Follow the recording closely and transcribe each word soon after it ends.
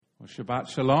Well, Shabbat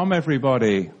Shalom,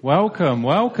 everybody. Welcome,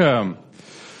 welcome.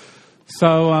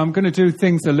 So I'm going to do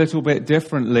things a little bit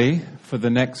differently for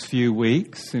the next few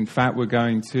weeks. In fact, we're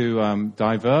going to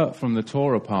divert from the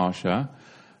Torah Parsha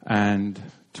and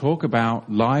talk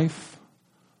about life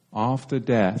after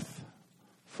death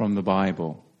from the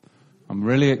Bible. I'm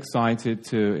really excited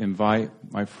to invite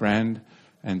my friend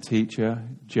and teacher,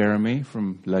 Jeremy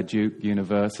from Leduc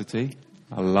University.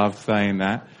 I love saying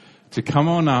that. To come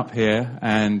on up here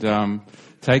and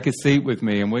take a seat with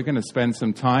me, and we're going to spend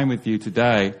some time with you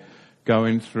today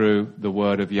going through the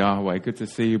Word of Yahweh. Good to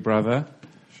see you, brother.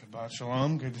 Shabbat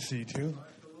Shalom. Good to see you too.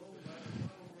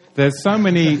 There's so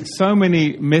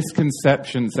many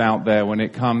misconceptions out there when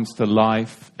it comes to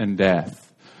life and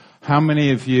death. How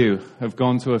many of you have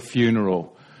gone to a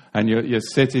funeral and you're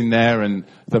sitting there and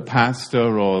the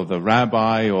pastor or the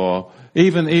rabbi or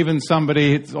even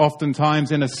somebody, it's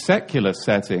oftentimes in a secular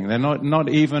setting. They're not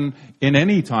even in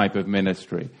any type of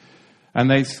ministry.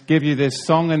 And they give you this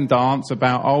song and dance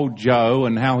about old Joe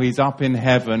and how he's up in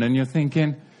heaven. And you're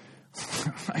thinking,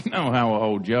 I know how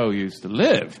old Joe used to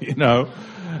live, you know.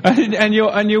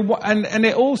 And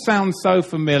it all sounds so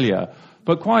familiar.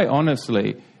 But quite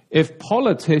honestly, if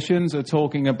politicians are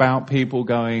talking about people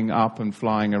going up and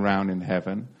flying around in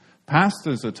heaven,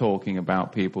 pastors are talking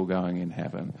about people going in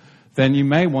heaven, then you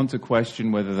may want to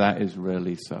question whether that is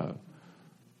really so.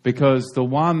 Because the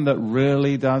one that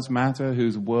really does matter,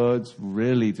 whose words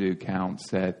really do count,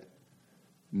 said,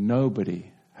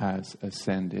 nobody has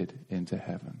ascended into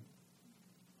heaven,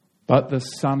 but the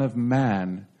Son of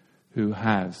Man who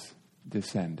has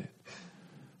descended.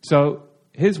 So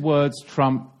his words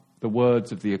trump the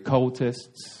words of the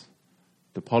occultists,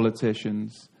 the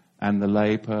politicians, and the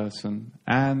layperson,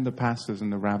 and the pastors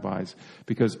and the rabbis,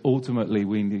 because ultimately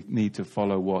we need to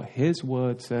follow what his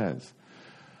word says.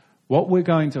 What we're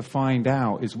going to find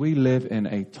out is we live in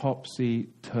a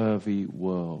topsy-turvy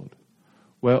world,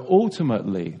 where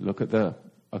ultimately, look at the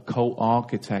occult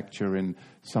architecture in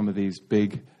some of these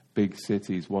big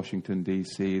cities, Washington,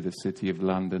 D.C., the City of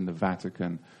London, the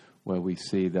Vatican, where we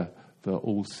see the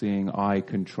all-seeing eye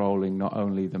controlling not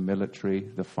only the military,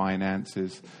 the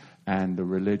finances, and the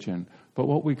religion. But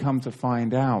what we come to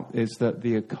find out is that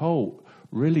the occult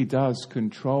really does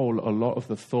control a lot of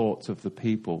the thoughts of the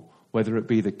people, whether it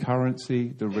be the currency,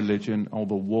 the religion, or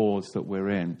the wars that we're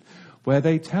in, where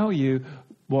they tell you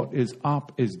what is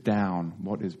up is down,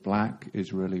 what is black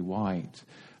is really white.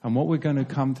 And what we're going to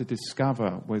come to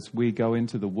discover as we go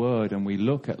into the Word and we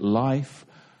look at life,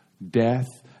 death,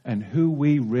 and who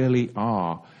we really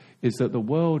are, is that the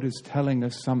world is telling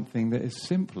us something that is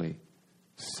simply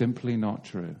not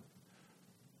true.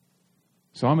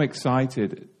 So I'm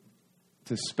excited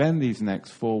to spend these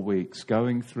next 4 weeks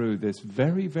going through this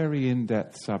very, very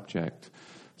in-depth subject.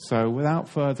 So without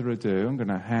further ado, I'm going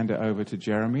to hand it over to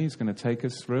Jeremy. He's going to take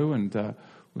us through, and we're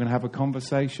going to have a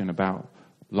conversation about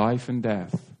life and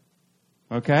death.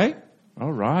 Okay?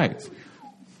 All right.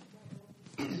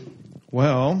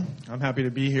 Well, I'm happy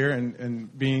to be here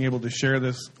and being able to share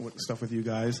this stuff with you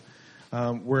guys.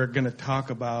 We're going to talk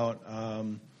about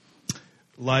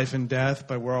life and death,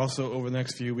 but we're also, over the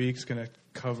next few weeks, going to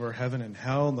cover heaven and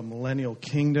hell, the millennial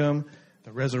kingdom,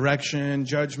 the resurrection,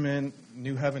 judgment,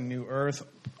 new heaven, new earth,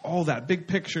 all that big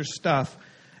picture stuff,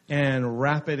 and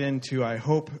wrap it into, I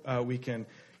hope we can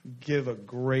give a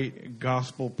great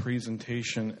gospel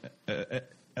presentation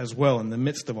as well in the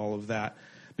midst of all of that,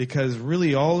 because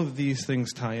really all of these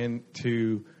things tie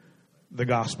into the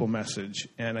gospel message.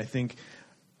 And I think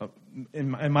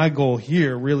and my goal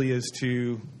here really is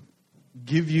to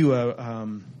give you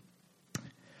a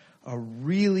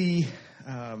really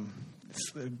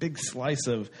big slice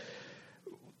of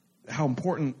how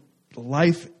important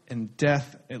life and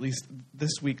death, at least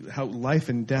this week, how life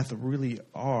and death really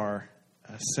are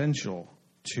essential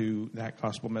to that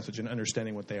gospel message and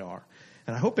understanding what they are.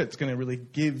 And I hope it's going to really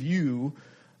give you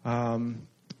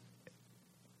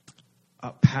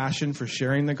a passion for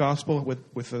sharing the gospel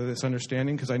with this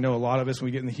understanding, because I know a lot of us, when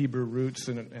we get in the Hebrew roots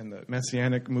and the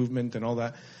Messianic movement and all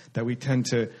that we tend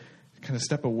to kind of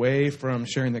step away from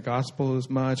sharing the gospel as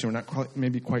much, and we're not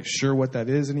maybe quite sure what that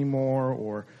is anymore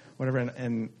or whatever,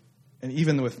 and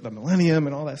even with the millennium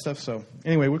and all that stuff. So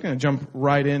anyway, we're going to jump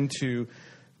right into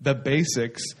the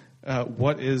basics.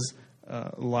 What is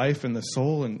life and the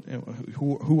soul, and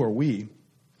who are we?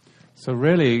 So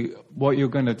really, what you're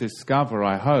going to discover,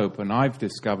 I hope, and I've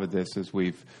discovered this as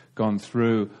we've gone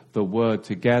through the Word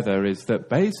together, is that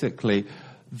basically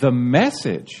the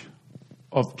message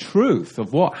of truth,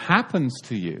 of what happens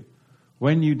to you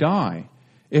when you die,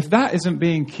 if that isn't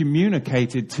being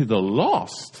communicated to the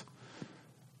lost,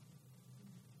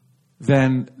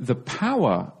 then the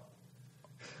power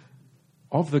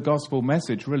of the gospel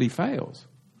message really fails.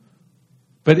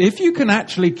 But if you can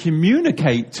actually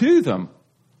communicate to them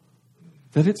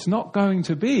that it's not going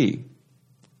to be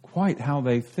quite how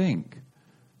they think,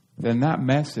 then that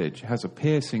message has a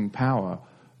piercing power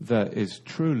that is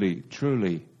truly,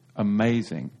 truly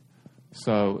amazing.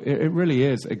 So it really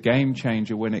is a game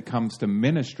changer when it comes to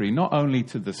ministry, not only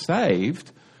to the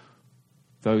saved,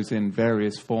 those in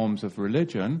various forms of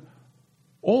religion,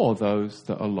 or those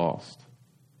that are lost.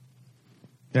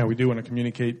 Yeah, we do want to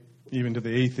communicate even to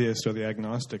the atheist or the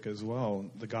agnostic as well,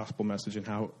 the gospel message, and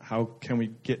how can we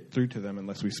get through to them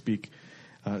unless we speak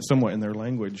somewhat in their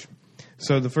language.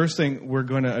 So the first thing we're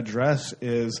going to address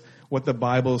is what the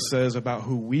Bible says about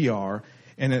who we are,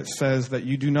 and it says that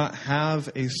you do not have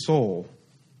a soul,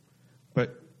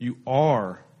 but you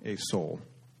are a soul.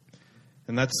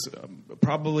 And that's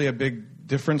probably a big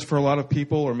difference for a lot of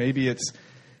people, or maybe it's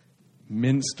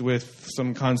minced with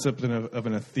some concept of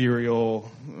an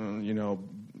ethereal,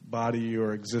 body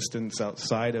or existence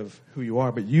outside of who you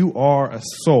are. But you are a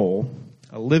soul,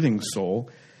 a living soul.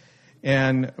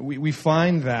 And we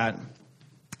find that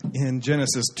in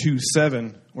Genesis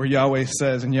 2:7, where Yahweh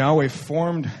says, "And Yahweh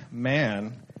formed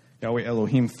man," Yahweh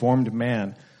Elohim formed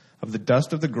man of the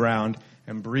dust of the ground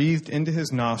and breathed into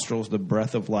his nostrils the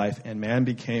breath of life, and man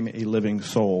became a living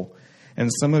soul. And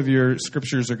some of your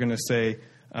scriptures are going to say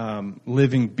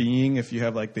living being, if you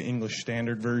have like the English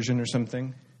Standard Version or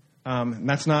something. And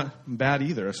that's not bad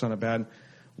either. It's not a bad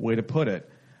way to put it.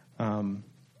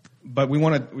 But we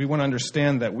want to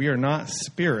understand that we are not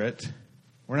spirit.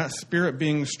 We're not spirit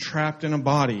beings trapped in a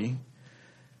body,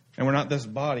 and we're not this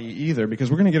body either,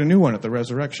 because we're going to get a new one at the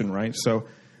resurrection, right? So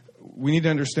we need to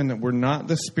understand that we're not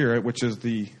the spirit, which is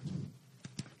the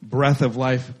breath of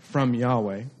life from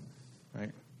Yahweh,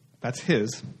 right? That's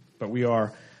his, but we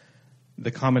are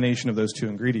the combination of those two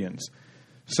ingredients.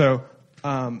 So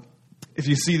if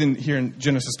you see here in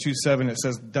Genesis 2:7, it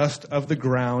says dust of the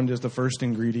ground is the first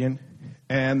ingredient,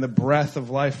 and the breath of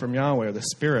life from Yahweh, the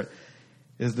Spirit,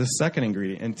 is the second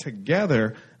ingredient. And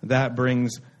together, that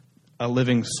brings a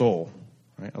living soul,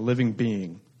 right? A living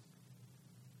being.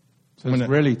 So it's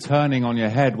really turning on your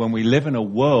head when we live in a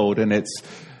world and it's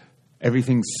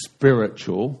everything's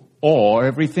spiritual or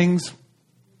everything's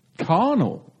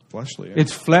carnal. Fleshly. Yeah.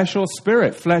 It's flesh or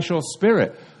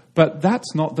spirit. But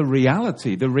that's not the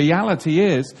reality. The reality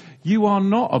is you are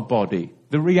not a body.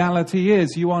 The reality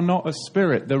is you are not a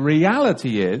spirit. The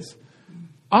reality is,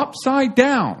 upside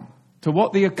down to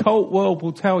what the occult world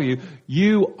will tell you,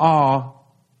 you are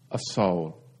a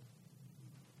soul.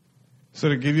 So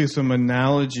to give you some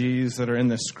analogies that are in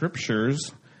the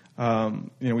scriptures,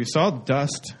 we saw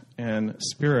dust and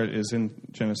spirit is in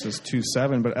Genesis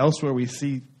 2:7, but elsewhere we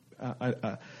see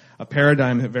a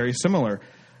paradigm that very similar.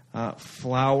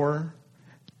 Flour,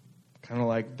 kind of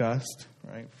like dust,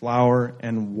 right? Flour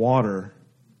and water,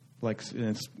 like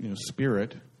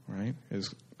spirit, right,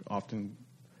 is often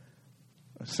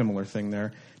a similar thing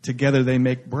there. Together they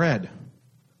make bread,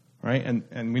 right?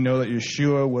 And we know that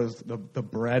Yeshua was the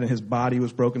bread, and his body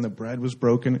was broken. The bread was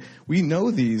broken. We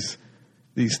know these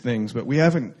things, but we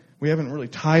haven't really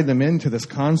tied them into this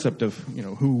concept of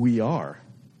who we are.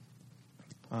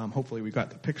 Hopefully we got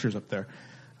the pictures up there.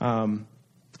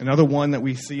 Another one that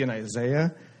we see in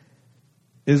Isaiah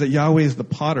is that Yahweh is the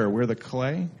potter. We're the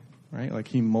clay, right? Like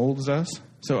he molds us.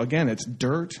 So again, it's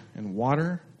dirt and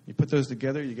water. You put those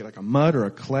together, you get like a mud or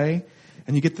a clay,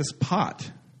 and you get this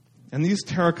pot. And these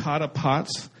terracotta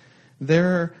pots,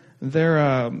 they're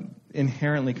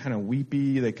inherently kind of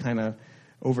weepy. They kind of,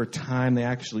 over time, they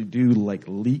actually do like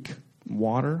leak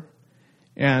water.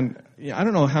 And I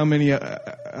don't know how many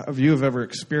of you have ever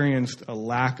experienced a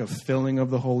lack of filling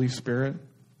of the Holy Spirit.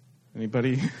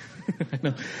 Anybody?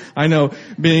 I know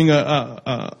being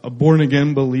a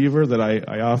born-again believer that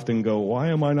I often go, why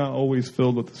am I not always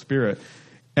filled with the Spirit?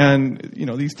 And,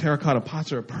 these terracotta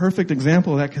pots are a perfect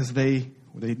example of that because they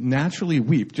naturally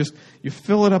weep. Just, you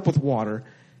fill it up with water,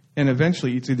 and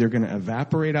eventually it's either going to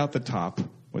evaporate out the top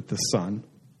with the sun,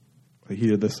 the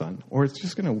heat of the sun, or it's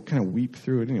just going to kind of weep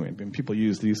through it anyway. And people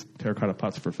use these terracotta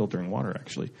pots for filtering water,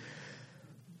 actually.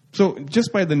 So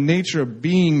just by the nature of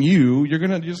being you're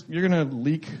gonna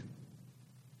leak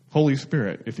Holy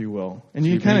Spirit, if you will, and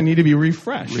you kind of need to be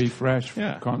refreshed,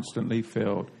 constantly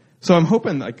filled. So I'm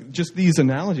hoping like just these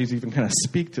analogies even kind of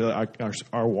speak to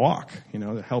our walk,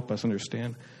 to help us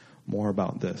understand more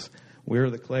about this. We're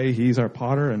the clay, he's our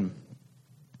potter, and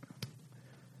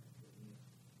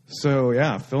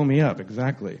so fill me up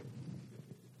exactly.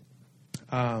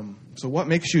 So what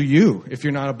makes you if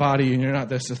you're not a body and you're not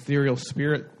this ethereal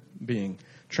spirit being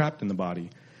trapped in the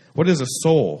body? What is a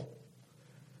soul?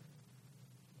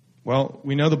 Well,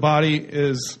 we know the body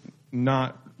is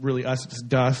not really us, it's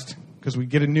dust, because we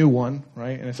get a new one,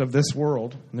 right? And it's of this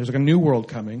world, and there's like a new world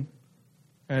coming.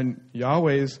 And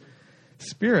Yahweh's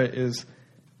Spirit is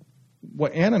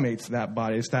what animates that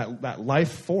body. It's that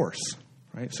life force,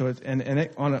 right? So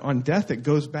on death, it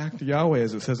goes back to Yahweh,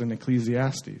 as it says in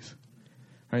Ecclesiastes.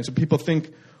 Right? So people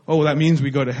think, oh, well, that means we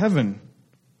go to heaven,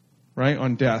 right,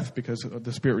 on death, because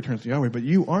the Spirit returns to Yahweh. But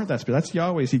you aren't that Spirit. That's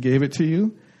Yahweh's. He gave it to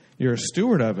you. You're a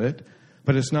steward of it,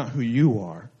 but it's not who you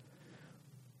are.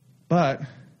 But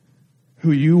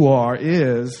who you are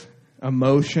is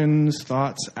emotions,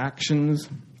 thoughts, actions,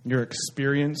 your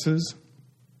experiences.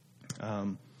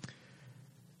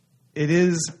 It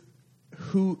is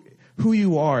who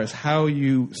you are is how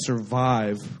you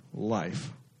survive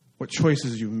life. What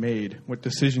choices you've made, what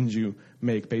decisions you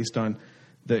make based on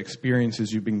the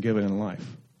experiences you've been given in life.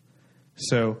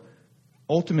 So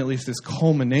ultimately, it's this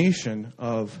culmination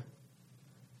of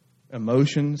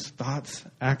emotions, thoughts,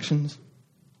 actions,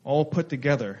 all put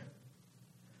together.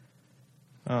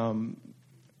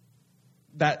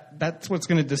 That's what's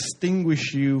going to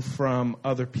distinguish you from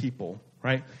other people,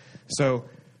 right? So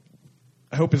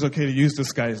I hope it's okay to use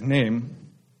this guy's name,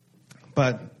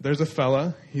 but there's a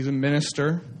fella, he's a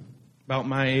minister, about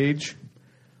my age,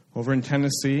 over in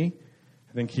Tennessee.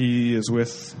 I think he is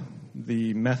with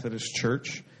the Methodist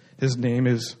Church. His name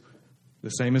is the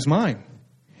same as mine.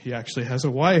 He actually has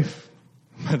a wife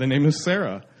by the name of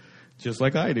Sarah, just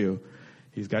like I do.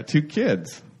 He's got 2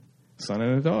 kids, a son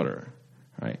and a daughter,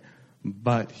 right?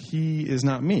 But he is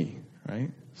not me,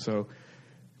 right? So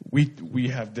we've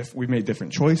made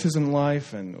different choices in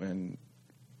life and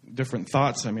different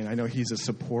thoughts. I mean, I know he's a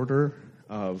supporter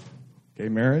of gay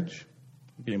marriage,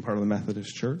 being part of the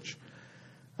Methodist Church.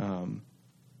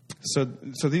 So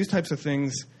these types of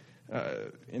things,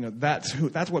 that's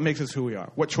what makes us who we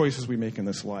are. What choices we make in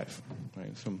this life,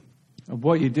 right? So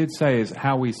what you did say is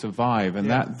how we survive, and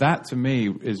that to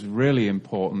me is really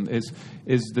important.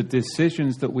 Is the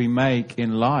decisions that we make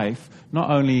in life, not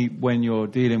only when you're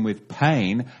dealing with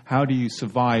pain, how do you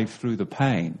survive through the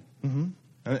pain? Mm-hmm.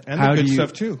 And the good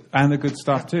stuff too. And the good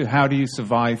stuff too. How do you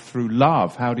survive through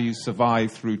love? How do you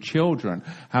survive through children?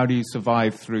 How do you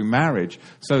survive through marriage?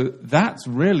 So that's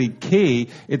really key.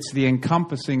 It's the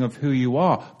encompassing of who you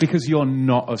are, because you're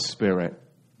not a spirit.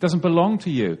 It doesn't belong to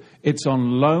you. It's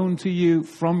on loan to you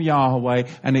from Yahweh,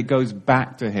 and it goes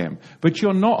back to Him. But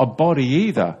you're not a body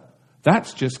either.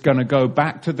 That's just going to go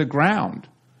back to the ground,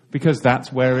 because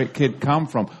that's where it could come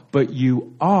from. But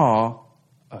you are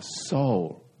a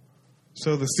soul.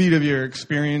 So the seed of your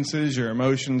experiences, your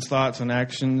emotions, thoughts, and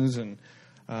actions, and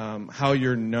how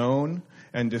you're known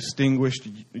and distinguished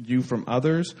you from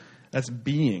others, that's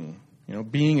being.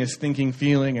 Being is thinking,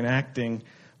 feeling, and acting,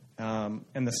 and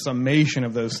the summation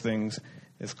of those things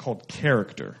is called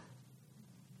character.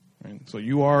 Right? So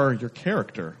you are your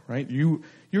character, right? You're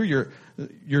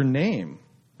your name,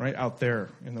 right, out there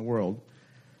in the world.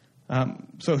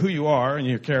 So who you are and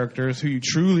your character is who you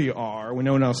truly are when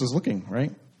no one else is looking,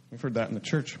 right? We've heard that in the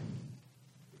church.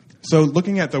 So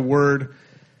looking at the word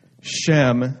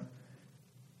Shem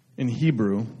in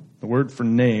Hebrew, the word for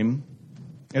name,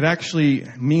 it actually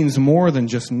means more than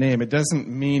just name. It doesn't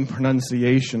mean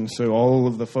pronunciation. So all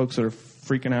of the folks that are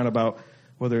freaking out about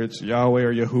whether it's Yahweh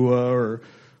or Yahuwah or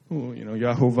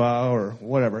Yahovah or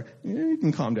whatever, you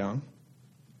can calm down.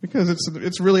 Because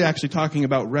it's really actually talking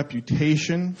about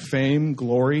reputation, fame,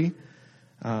 glory,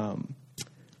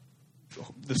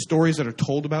 the stories that are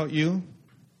told about you.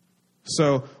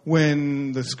 So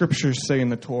when the scriptures say in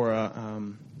the Torah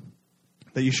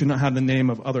that you should not have the name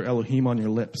of other Elohim on your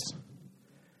lips,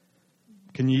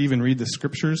 can you even read the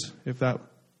scriptures if that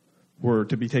were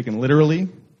to be taken literally?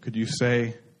 Could you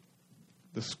say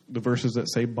the verses that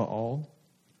say Baal?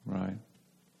 Right.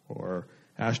 Or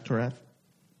Ashtoreth?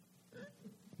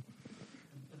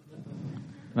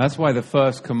 That's why the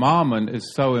first commandment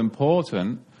is so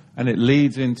important, and it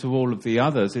leads into all of the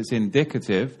others. It's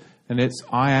indicative, and it's,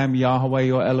 I am Yahweh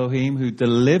your Elohim who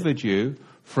delivered you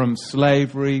from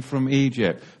slavery from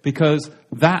Egypt. Because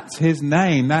that's His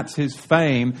name, that's His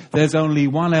fame. There's only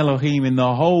one Elohim in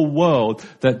the whole world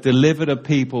that delivered a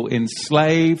people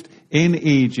enslaved in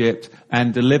Egypt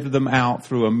and delivered them out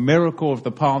through a miracle of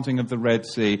the parting of the Red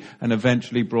Sea and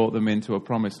eventually brought them into a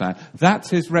promised land. That's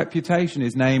His reputation,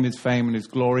 His name, His fame, and His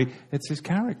glory. It's His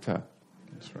character.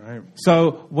 That's right.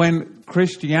 So when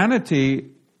Christianity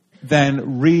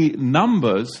then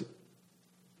renumbers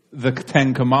the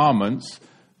 10 Commandments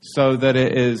so that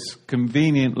it is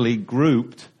conveniently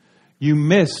grouped, you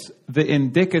miss the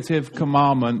indicative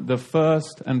commandment, the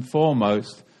first and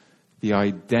foremost, the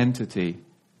identity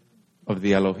of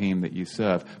the Elohim that you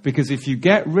serve. Because if you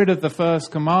get rid of the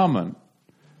first commandment,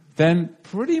 then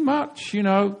pretty much,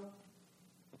 you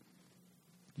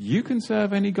can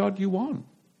serve any God you want.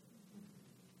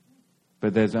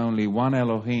 But there's only one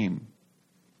Elohim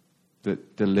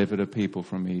that delivered a people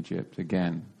from Egypt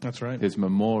again. That's right. His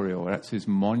memorial. That's his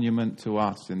monument to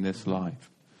us in this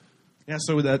life. Yeah,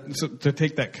 so to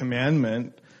take that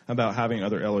commandment about having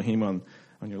other Elohim on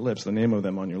your lips, the name of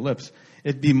them on your lips,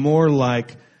 it'd be more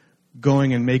like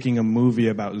going and making a movie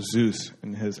about Zeus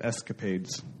and his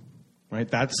escapades, right?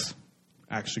 That's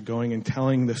actually going and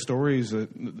telling the stories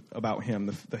about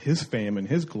him, his fame and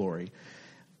his glory,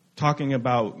 talking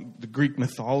about the Greek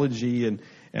mythology and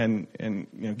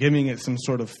giving it some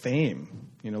sort of fame,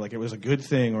 like it was a good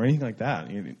thing or anything like that.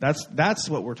 That's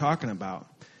what we're talking about.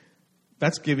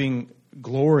 That's giving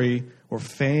glory or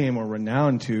fame or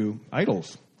renown to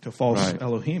idols, to false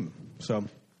Elohim. So,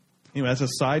 that's a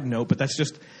side note, but that's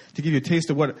just to give you a taste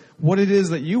of what it is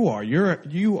that you are.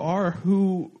 You are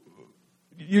who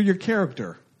you're, your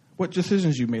character, what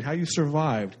decisions you made, how you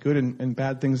survived, good and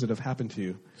bad things that have happened to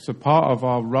you. So part of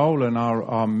our role and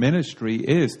our ministry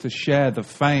is to share the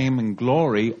fame and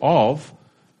glory of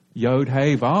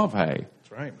Yod-Heh Vav-Heh.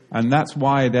 That's right. And that's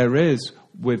why there is,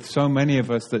 with so many of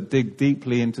us that dig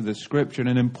deeply into the Scripture,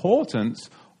 an importance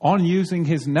on using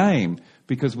his name,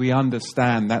 because we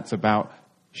understand that's about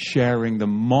sharing the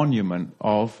monument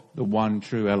of the one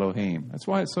true Elohim. That's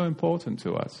why it's so important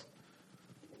to us.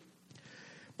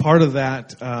 Part of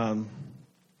that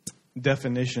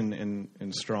definition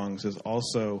in Strong's is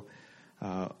also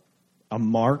a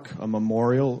mark, a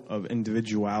memorial of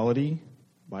individuality,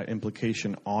 by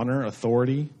implication honor,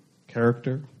 authority,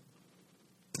 character,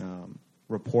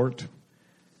 report.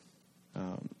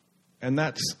 And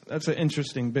that's an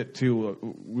interesting bit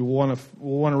too. We want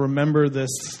to remember this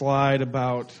slide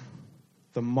about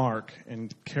the mark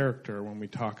and character when we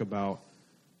talk about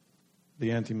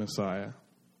the anti-Messiah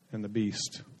and the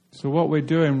beast. So what we're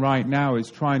doing right now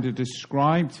is trying to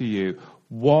describe to you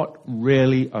what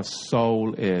really a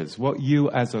soul is, what you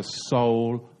as a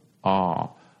soul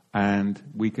are. And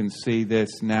we can see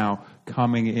this now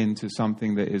coming into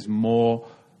something that is more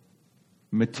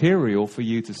material for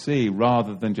you to see,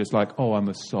 rather than just like, oh, I'm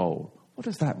a soul. What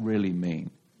does that really mean?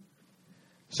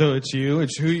 So it's you,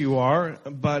 it's who you are,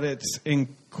 but it's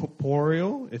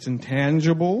incorporeal, it's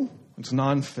intangible, it's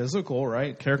non-physical,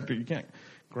 right? Character, you can't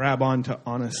grab onto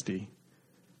honesty,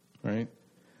 right?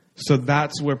 So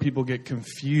that's where people get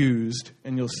confused,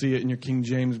 and you'll see it in your King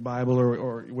James Bible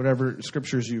or whatever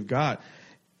scriptures you've got.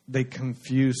 They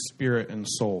confuse spirit and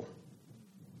soul.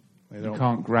 You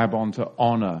can't grab onto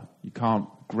honor. You can't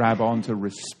grab onto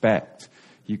respect.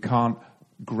 You can't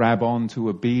grab onto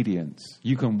obedience.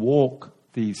 You can walk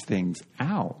these things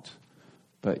out,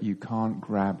 but you can't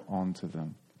grab onto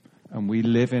them. And we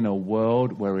live in a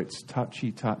world where it's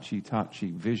touchy, touchy,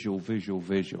 touchy, visual, visual,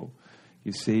 visual.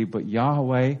 You see, but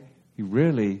Yahweh, he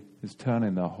really is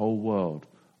turning the whole world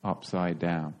upside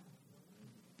down.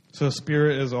 So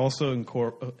spirit is also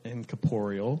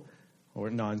incorporeal or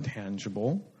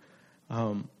non-tangible.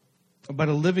 But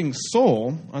a living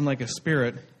soul, unlike a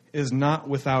spirit, is not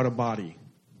without a body.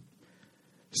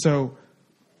 So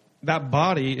that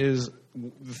body is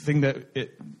the thing that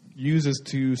it uses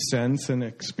to sense and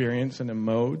experience and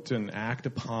emote and act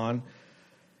upon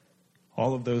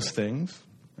all of those things.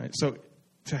 Right? So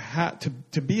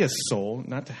to be a soul,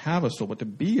 not to have a soul, but to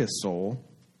be a soul,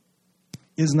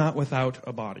 is not without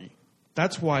a body.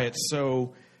 That's why it's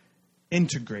so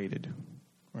integrated.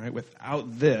 Right?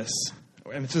 Without this,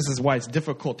 and this is why it's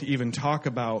difficult to even talk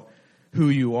about who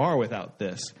you are without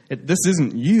this. This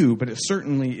isn't you, but it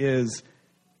certainly is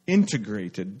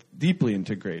integrated, deeply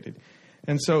integrated.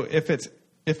 And so if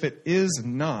it is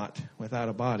not without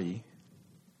a body,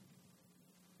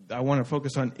 I want to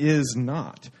focus on is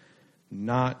not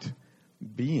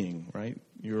being, right?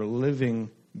 You're a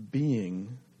living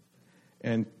being.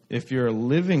 And if you're a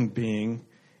living being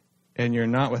and you're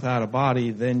not without a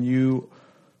body, then you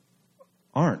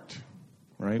aren't,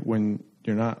 right? When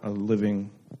you're not a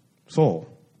living soul.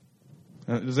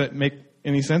 Does that make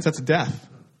any sense? That's death,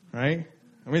 right?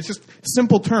 I mean, it's just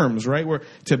simple terms, right? Where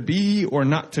to be or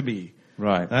not to be.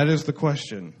 Right. That is the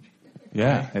question.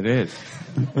 Yeah, it is.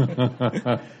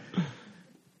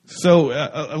 So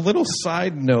a little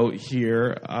side note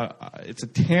here. It's a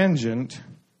tangent,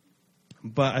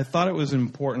 but I thought it was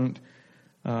important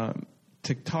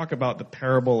to talk about the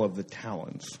parable of the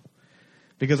talents.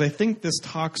 Because I think this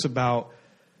talks about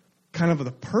kind of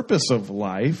the purpose of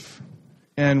life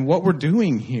and what we're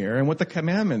doing here and what the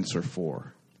commandments are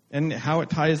for and how it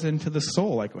ties into the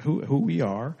soul, like who we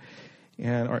are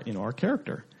and our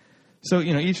character. So,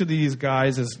 each of these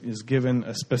guys is given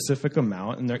a specific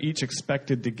amount, and they're each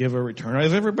expected to give a return.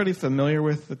 Is everybody familiar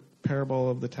with the parable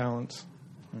of the talents?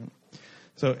 Right.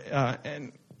 So,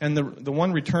 and the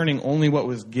one returning only what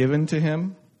was given to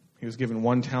him, he was given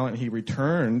 1 talent, he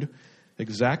returned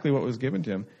exactly what was given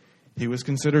to him. He was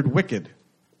considered wicked,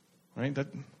 right? That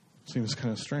seems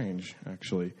kind of strange,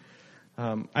 actually.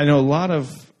 I know a lot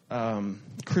of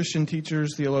Christian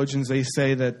teachers, theologians, they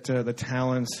say that the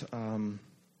talents,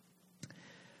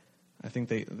 I think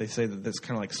they say that that's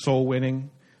kind of like soul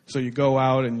winning. So you go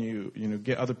out and you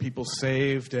get other people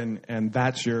saved, and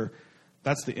that's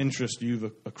the interest you've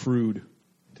accrued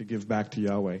to give back to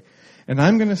Yahweh. And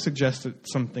I'm going to suggest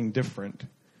something different,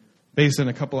 based on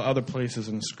a couple of other places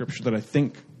in Scripture that I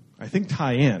think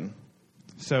tie in.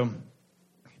 So,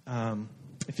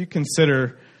 if you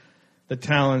consider the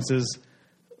talents as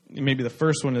maybe the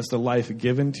first one is the life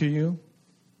given to you,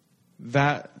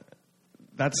 that's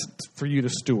for you to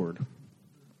steward.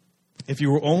 If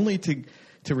you were only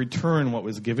to return what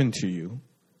was given to you,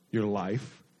 your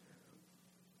life,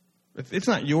 it's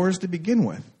not yours to begin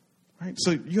with, right?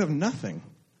 So you have nothing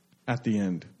at the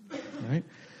end, right?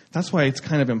 That's why it's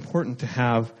kind of important to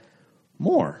have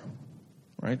more,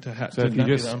 right? So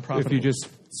if you just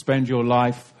spend your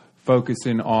life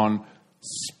focusing on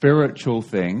spiritual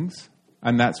things,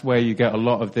 and that's where you get a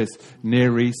lot of this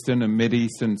Near Eastern and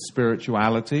Mid-Eastern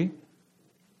spirituality,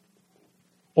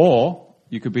 or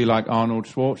you could be like Arnold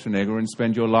Schwarzenegger and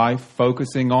spend your life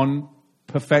focusing on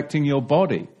perfecting your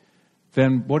body,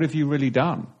 then what have you really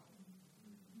done?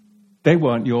 They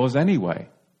weren't yours anyway.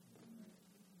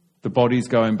 The body's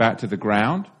going back to the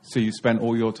ground, so you spent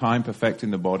all your time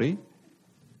perfecting the body.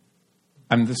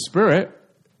 And the spirit,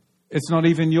 it's not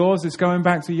even yours, it's going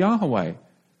back to Yahweh.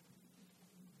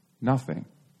 Nothing.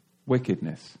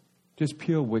 Wickedness. Just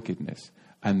pure wickedness.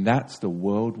 And that's the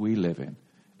world we live in,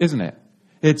 isn't it?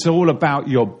 It's all about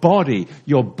your body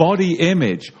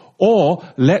image. Or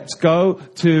let's go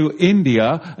to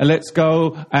India and let's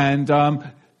go and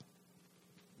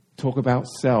talk about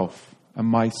self and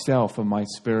myself and my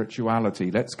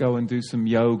spirituality. Let's go and do some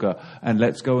yoga and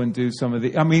let's go and do some of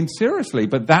the... I mean, seriously,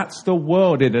 but that's the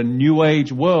world in a New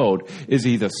Age world, is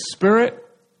either spirit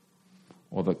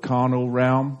or the carnal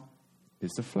realm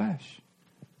is the flesh.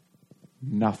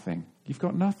 Nothing. You've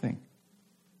got nothing.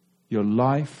 Your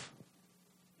life,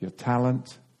 your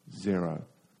talent, zero.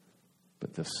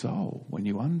 But the soul, when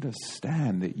you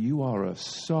understand that you are a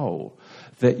soul,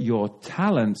 that your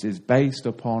talents is based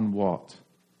upon what?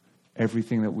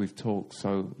 Everything that we've talked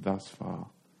so thus far.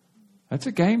 That's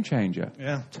a game changer.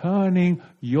 Yeah. Turning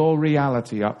your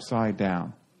reality upside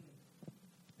down.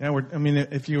 Yeah,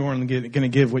 if you weren't going to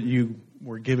give what you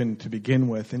were given to begin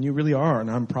with, then you really are an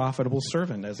unprofitable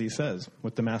servant, as he says,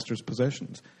 with the master's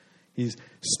possessions. He's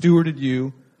stewarded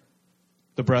you,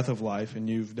 the breath of life, and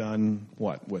you've done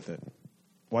what with it?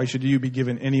 Why should you be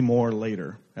given any more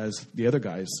later, as the other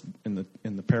guys in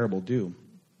the parable do?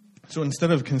 So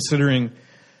instead of considering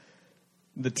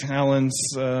the talents,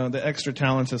 the extra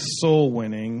talents as soul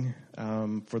winning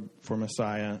for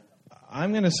Messiah,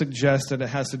 I'm going to suggest that it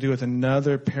has to do with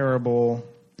another parable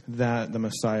that the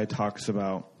Messiah talks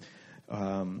about.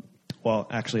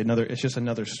 It's just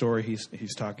another story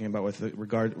he's talking about with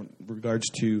regards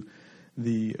to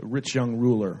the rich young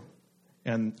ruler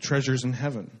and treasures in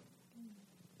heaven.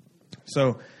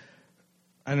 So,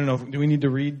 I don't know. Do we need to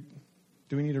read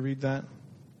that?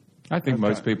 I think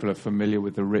most people are familiar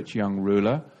with the rich young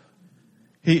ruler.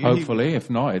 Hopefully, if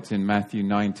not, it's in Matthew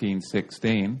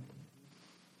 19:16.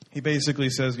 He basically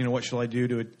says, what shall I do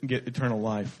to get eternal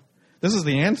life? This is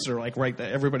the answer, right,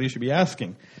 that everybody should be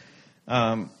asking.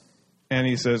 And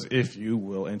he says, if you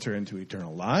will enter into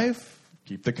eternal life,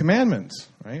 keep the commandments,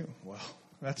 right? Well,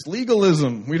 that's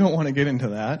legalism. We don't want to get into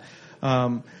that.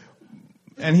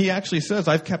 And he actually says,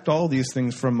 I've kept all these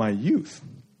things from my youth.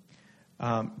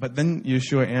 But then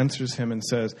Yeshua answers him and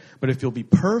says, but if you'll be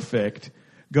perfect,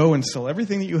 go and sell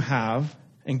everything that you have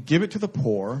and give it to the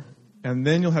poor, and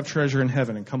then you'll have treasure in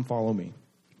heaven, and come follow me.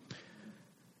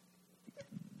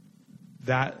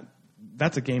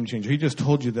 That's a game changer. He just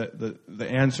told you that the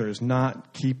answer is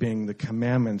not keeping the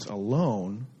commandments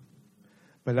alone,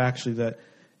 but actually that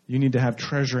you need to have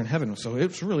treasure in heaven. So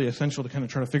it's really essential to kind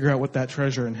of try to figure out what that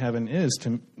treasure in heaven is,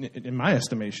 in my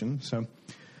estimation. So,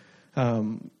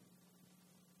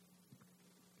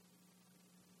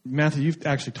 Matthew, you've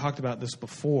actually talked about this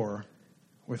before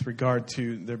with regard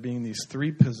to there being these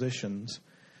three positions,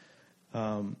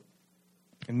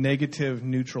 negative,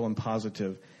 neutral, and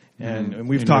positive. And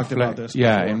we've talked about this before.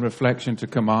 Yeah, in reflection to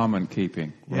commandment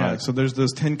keeping. Yeah, right. So there's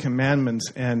those 10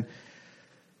 commandments. And,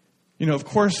 of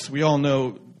course, we all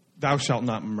know thou shalt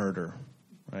not murder,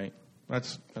 right?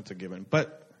 That's a given.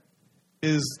 But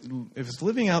if it's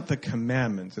living out the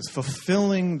commandments, it's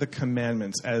fulfilling the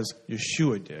commandments as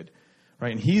Yeshua did,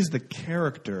 right? And he's the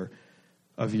character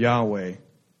of Yahweh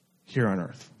here on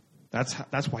earth.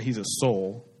 That's why he's a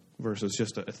soul versus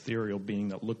just an ethereal being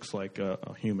that looks like a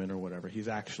human or whatever. He's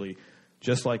actually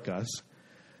just like us.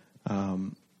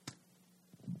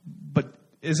 But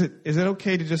is it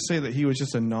okay to just say that he was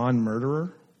just a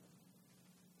non-murderer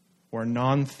or a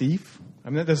non-thief? I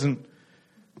mean, that doesn't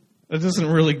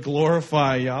really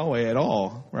glorify Yahweh at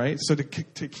all, right? So to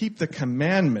keep the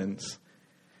commandments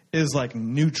is like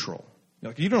neutral.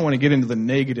 Like, you don't want to get into the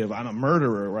negative, I'm a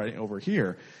murderer right over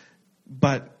here.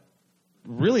 But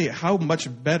really, how much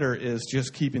better is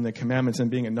just keeping the commandments and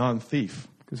being a non-thief?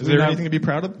 Is there anything to be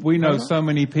proud of? We know so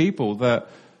many people that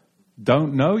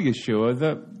don't know Yeshua,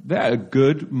 that they're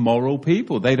good, moral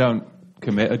people. They don't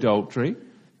commit adultery.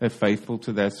 They're faithful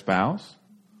to their spouse.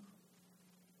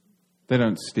 They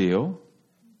don't steal.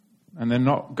 And they're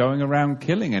not going around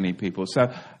killing any people.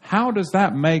 So how does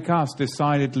that make us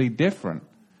decidedly different?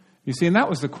 You see, and that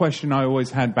was the question I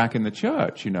always had back in the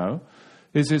church,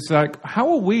 it's like,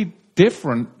 how are we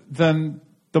different than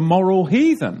the moral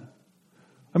heathen?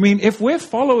 I mean, if we're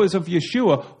followers of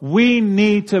Yeshua, we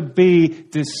need to be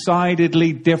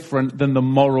decidedly different than the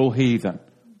moral heathen.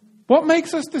 What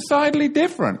makes us decidedly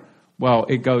different? Well,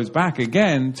 it goes back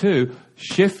again to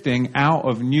shifting out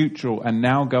of neutral and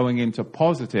now going into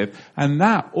positive. And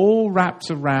that all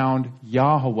wraps around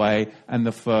Yahweh and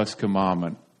the first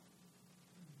commandment.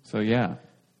 So, yeah.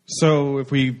 So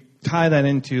if we tie that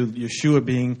into Yeshua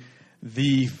being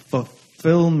the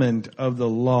fulfillment of the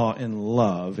law in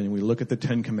love, and we look at the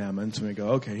Ten Commandments and we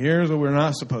go, okay, here's what we're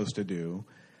not supposed to do.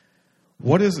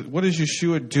 What is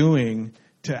Yeshua doing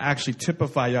to actually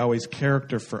typify Yahweh's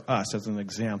character for us as an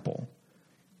example?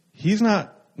 He's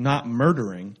not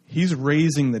murdering. He's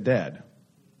raising the dead,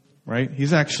 right?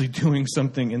 He's actually doing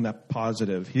something in that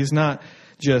positive. He's not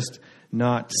just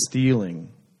not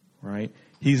stealing, right?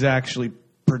 He's actually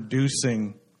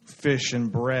producing fish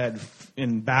and bread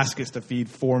in baskets to feed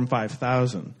 4,000 and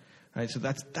 5,000. Right? So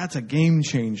that's a game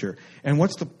changer. And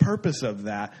what's the purpose of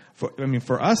that?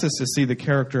 For us is to see the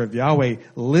character of Yahweh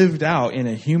lived out in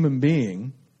a human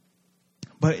being.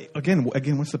 But again,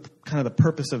 what's the kind of the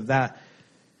purpose of that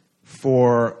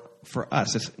for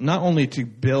us? It's not only to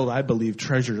build, I believe,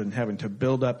 treasures in heaven, to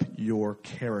build up your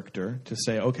character, to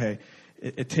say, okay,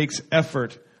 it takes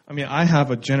effort. I mean, I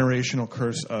have a generational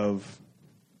curse of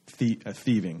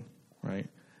thieving, right?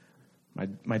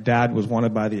 My dad was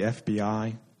wanted by the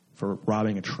FBI for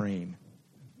robbing a train.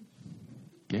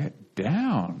 Get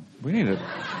down. We need to...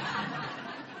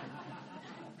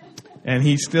 And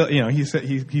he still, he said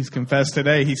he's confessed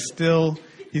today. He still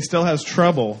has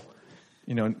trouble,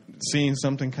 seeing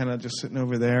something kind of just sitting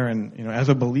over there. And as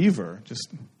a believer, just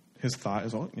his thought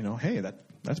is, hey,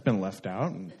 that's been left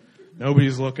out, and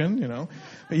nobody's looking,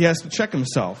 But he has to check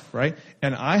himself, right?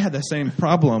 And I had the same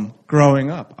problem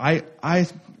growing up. I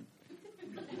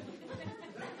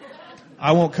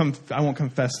won't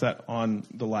confess that on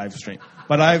the live stream,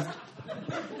 but I've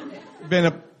been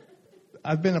a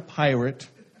pirate.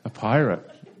 A pirate,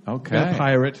 okay. Been a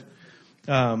pirate,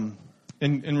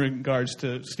 in regards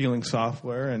to stealing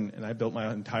software, and I built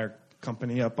my entire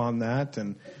company up on that,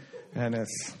 and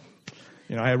it's,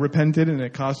 I repented, and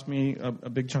it cost me a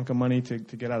big chunk of money to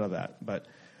get out of that, but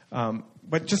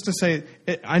just to say,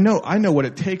 I know what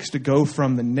it takes to go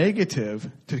from the negative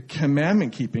to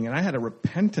commandment keeping. And I had a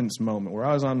repentance moment where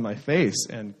I was on my face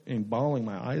and bawling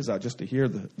my eyes out just to hear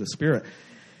the Spirit.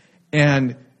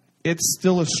 And it's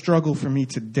still a struggle for me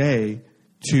today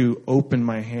to open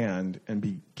my hand and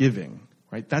be giving,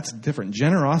 right? That's different.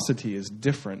 Generosity is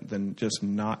different than just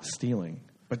not stealing.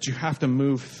 But you have to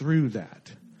move through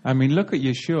that. I mean, look at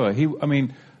Yeshua.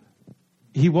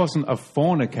 He wasn't a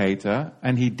fornicator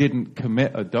and he didn't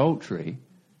commit adultery.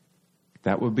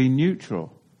 That would be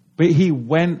neutral. But he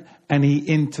went and he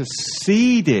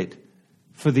interceded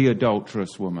for the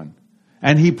adulterous woman.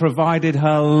 And he provided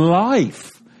her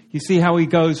life. You see how he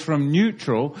goes from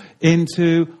neutral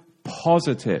into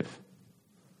positive.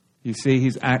 You see,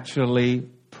 he's actually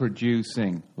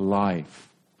producing life.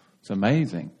 It's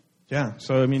amazing. Yeah.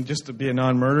 So, just to be a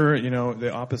non-murderer,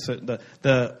 the opposite,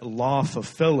 the law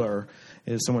fulfiller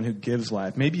is someone who gives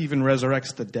life, maybe even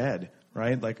resurrects the dead,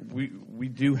 right? Like we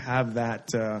do have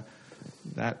that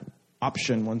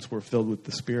option once we're filled with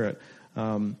the Spirit.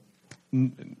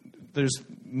 There's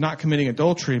not committing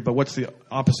adultery, but what's the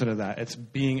opposite of that? It's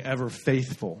being ever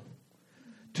faithful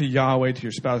to Yahweh, to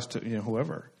your spouse, to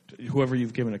whoever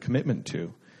you've given a commitment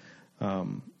to.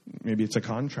 maybe it's a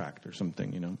contract or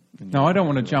something, No, I don't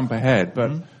want to jump ahead,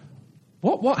 but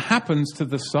what happens to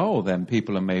the soul then?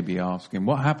 People are maybe asking,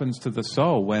 what happens to the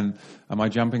soul when, am I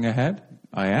jumping ahead?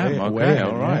 I am, way okay, ahead,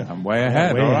 all right. yeah. I'm way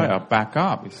ahead, way all right. ahead. I'll back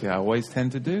up. You see, I always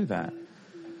tend to do that.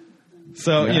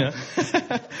 So,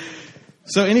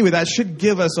 so anyway, that should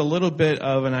give us a little bit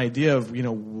of an idea of,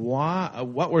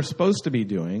 what we're supposed to be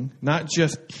doing, not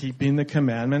just keeping the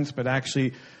commandments, but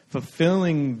actually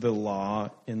fulfilling the law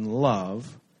in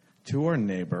love to our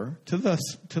neighbor, to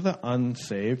the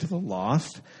unsaved, to the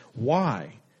lost.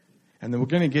 Why? And then we're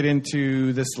going to get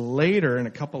into this later in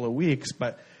a couple of weeks,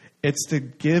 but it's to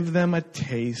give them a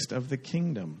taste of the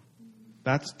kingdom.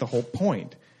 That's the whole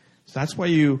point. So that's why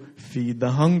you feed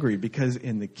the hungry, because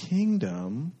in the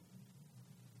kingdom,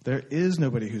 there is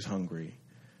nobody who's hungry.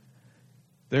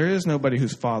 There is nobody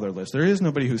who's fatherless. There is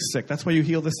nobody who's sick. That's why you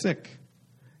heal the sick.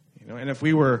 And if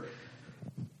we were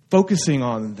focusing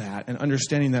on that and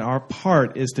understanding that our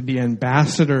part is to be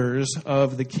ambassadors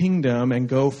of the kingdom and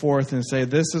go forth and say,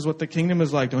 this is what the kingdom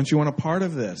is like. Don't you want a part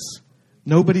of this?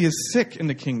 Nobody is sick in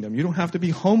the kingdom. You don't have to be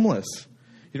homeless.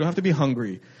 You don't have to be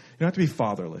hungry. You don't have to be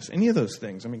fatherless. Any of those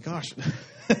things. I mean, gosh,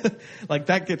 like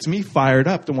that gets me fired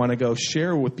up to want to go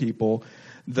share with people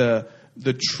the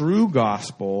true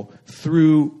gospel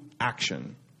through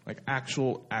action, like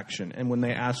actual action. And when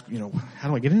they ask, how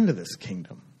do I get into this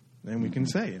kingdom? Then we can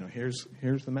say, here's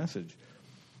the message.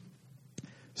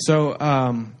 So,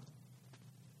 I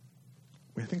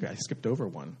think I skipped over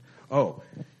one. Oh,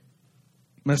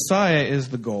 Messiah is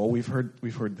the goal. We've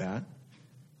heard that.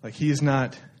 Like he is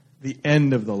not the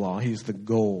end of the law. He's the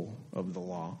goal of the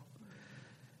law.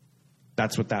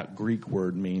 That's what that Greek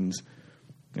word means.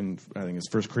 And I think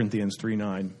it's 1 Corinthians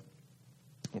 3:9,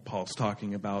 where Paul's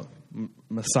talking about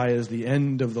Messiah is the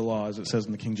end of the law, as it says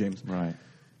in the King James. Right.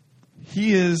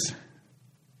 He is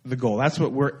the goal. That's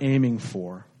what we're aiming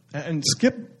for. And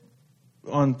Skip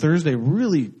on Thursday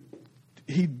really,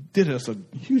 he did us a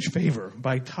huge favor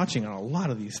by touching on a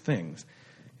lot of these things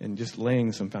and just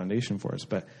laying some foundation for us.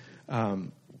 But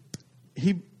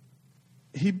he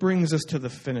brings us to the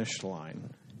finish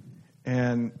line.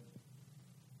 And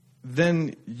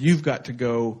then you've got to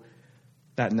go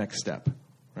that next step,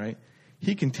 right?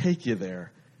 He can take you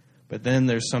there, but then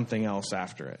there's something else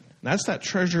after it. And that's that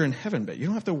treasure in heaven bit. You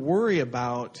don't have to worry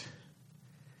about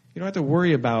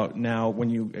now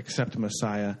when you accept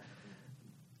Messiah,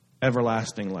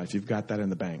 everlasting life. You've got that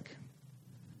in the bank.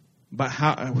 But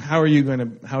how are you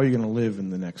going to live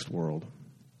in the next world?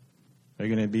 Are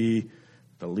you going to be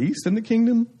the least in the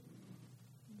kingdom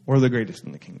or the greatest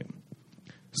in the kingdom?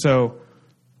 So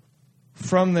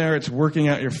from there, it's working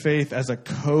out your faith as a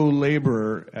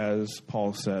co-laborer, as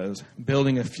Paul says,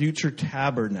 building a future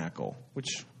tabernacle,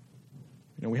 which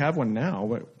we have one now,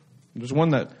 but there's one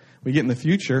that we get in the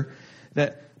future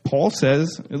that Paul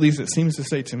says, at least it seems to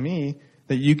say to me,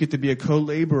 that you get to be a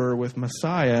co-laborer with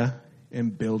Messiah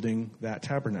in building that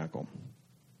tabernacle.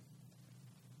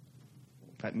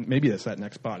 Maybe that's that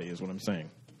next body is what I'm saying,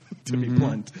 to be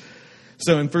blunt.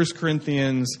 So in 1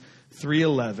 Corinthians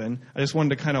 3:11, I just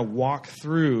wanted to kind of walk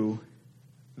through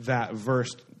that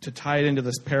verse to tie it into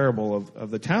this parable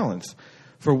of the talents.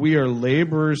 For we are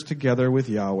laborers together with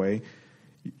Yahweh.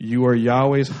 You are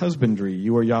Yahweh's husbandry.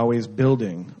 You are Yahweh's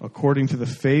building. According to the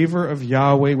favor of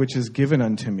Yahweh which is given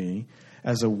unto me,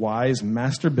 as a wise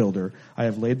master builder, I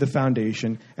have laid the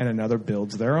foundation, and another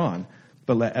builds thereon.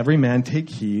 But let every man take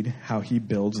heed how he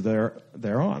builds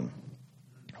thereon.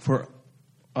 For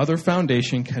other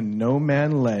foundation can no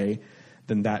man lay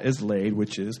than that is laid,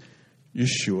 which is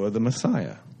Yeshua the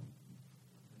Messiah.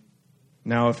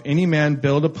 Now, if any man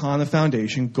build upon the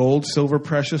foundation gold, silver,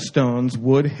 precious stones,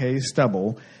 wood, hay,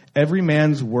 stubble, every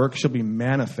man's work shall be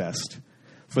manifest,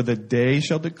 for the day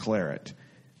shall declare it,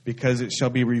 because it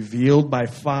shall be revealed by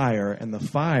fire, and the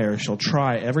fire shall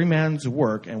try every man's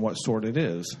work and what sort it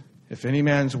is. If any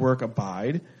man's work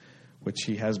abide, which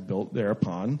he has built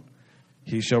thereupon,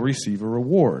 he shall receive a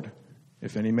reward.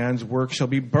 If any man's work shall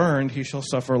be burned, he shall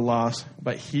suffer loss,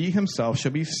 but he himself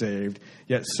shall be saved,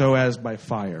 yet so as by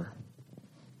fire.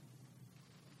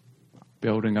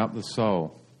 Building up the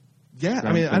soul. Yeah,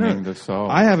 I mean, I don't. The soul.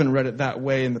 I haven't read it that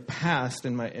way in the past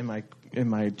in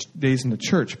my days in the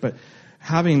church, but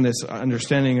having this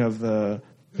understanding of the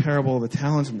parable of the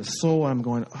talents and the soul, I'm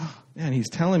going, oh man, he's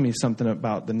telling me something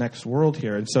about the next world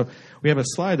here. And so we have a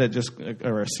slide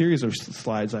or a series of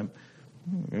slides. I'm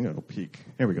going to peek.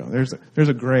 Here we go. There's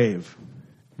a grave,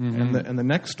 and the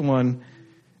next one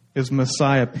is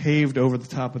Messiah paved over the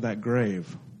top of that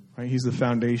grave. Right, he's the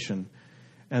foundation.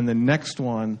 And the next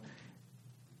one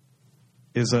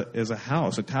is a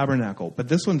house, a tabernacle. But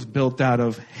this one's built out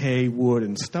of hay, wood,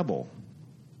 and stubble.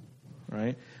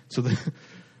 right? So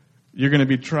you're going to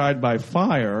be tried by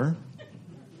fire,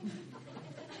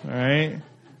 right?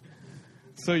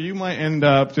 So you might end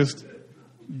up just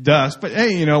dust. But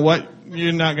hey, you know what?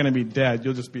 You're not going to be dead.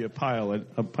 You'll just be a pile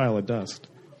of dust.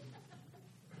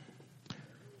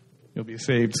 You'll be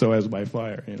saved so as by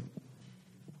fire. You know?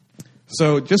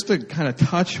 So just to kind of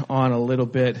touch on a little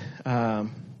bit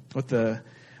what the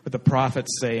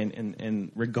prophets say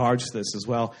in regards to this as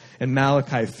well. In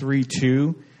Malachi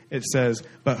 3:2, it says,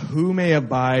 "But who may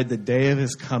abide the day of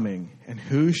his coming, and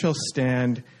who shall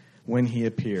stand when he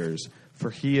appears? For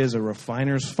he is a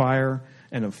refiner's fire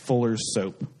and a fuller's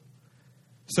soap."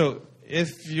 So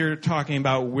if you're talking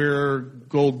about where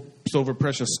gold, silver,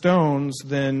 precious stones,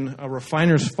 then a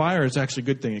refiner's fire is actually a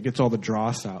good thing. It gets all the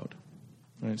dross out.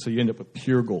 Right? So you end up with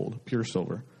pure gold, pure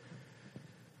silver.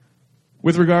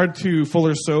 With regard to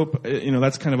fuller's soap,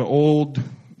 that's kind of an old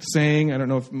saying. I don't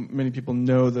know if many people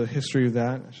know the history of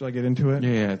that. Should I get into it?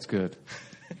 Yeah, it's good.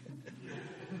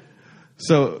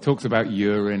 So it talks about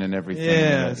urine and everything.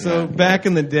 Yeah, so back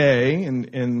in the day,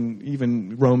 in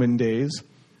even Roman days,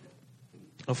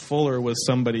 a fuller was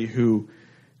somebody who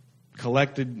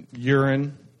collected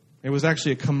urine. It was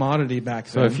actually a commodity back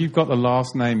then. So if you've got the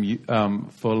last name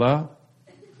Fuller...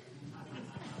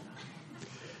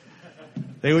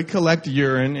 They would collect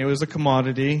urine. It was a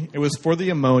commodity. It was for the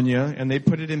ammonia, and they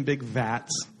put it in big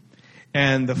vats.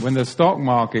 And when the stock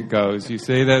market goes, you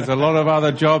see, there's a lot of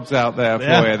other jobs out there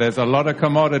for you. There's a lot of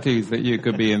commodities that you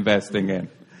could be investing in.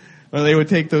 Well, they would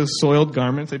take those soiled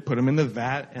garments, they'd put them in the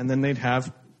vat, and then they'd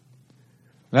have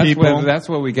That's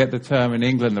where we get the term in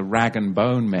England, the rag and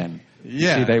bone men.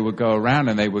 Yeah. You see, they would go around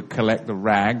and they would collect the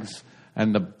rags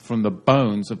and from the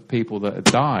bones of people that had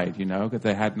died, because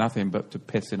they had nothing but to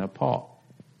piss in a pot.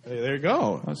 There you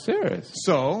go. I'm serious.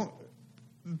 So,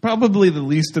 probably the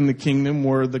least in the kingdom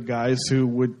were the guys who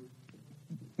would,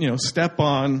 step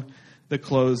on the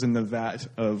clothes in the vat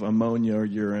of ammonia or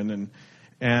urine,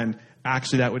 and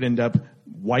actually that would end up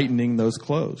whitening those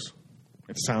clothes.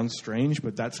 It sounds strange,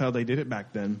 but that's how they did it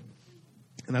back then.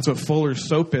 And that's what fuller's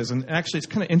soap is. And actually it's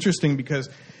kind of interesting because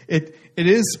it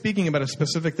is speaking about a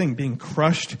specific thing, being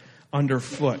crushed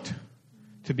underfoot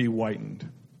to be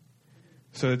whitened.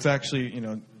 So it's actually,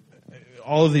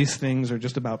 all of these things are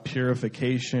just about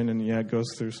purification, and it goes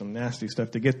through some nasty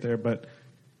stuff to get there, but,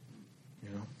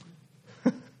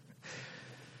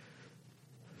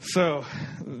 So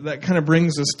that kind of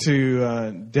brings us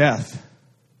to death.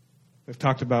 We've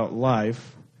talked about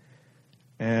life,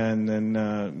 and then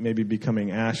maybe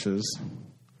becoming ashes.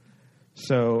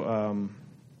 So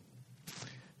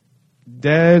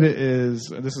dead is,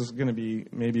 this is going to be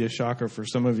maybe a shocker for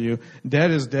some of you,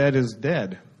 dead is dead is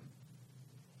dead.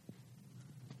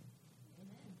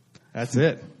 That's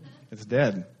it. It's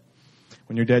dead.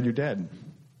 When you're dead, you're dead.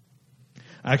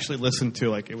 I actually listened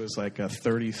to it was like a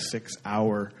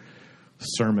 36-hour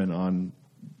sermon on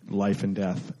life and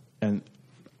death. And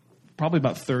probably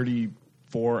about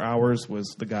 34 hours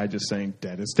was the guy just saying,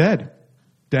 dead is dead.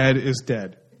 Dead is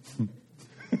dead.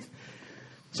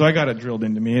 So I got it drilled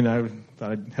into me, and I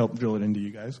thought I'd help drill it into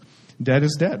you guys. Dead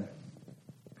is dead.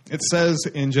 It says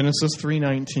in Genesis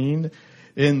 3:19,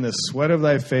 "In the sweat of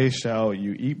thy face shall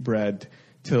you eat bread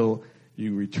till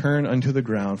you return unto the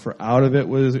ground, for out of it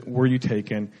were you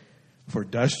taken. For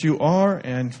dust you are,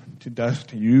 and to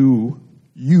dust you,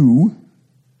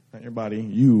 not your body,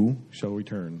 you shall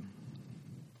return."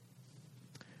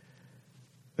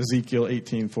 Ezekiel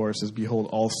 18:4 says, "Behold,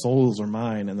 all souls are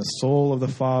mine, and the soul of the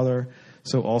Father,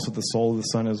 so also the soul of the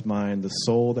Son is mine. The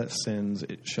soul that sins,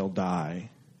 it shall die."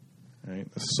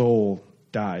 Right? The soul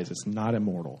dies. It's not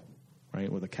immortal.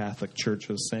 Right? What the Catholic Church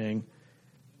is saying,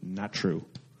 not true.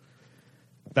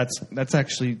 That's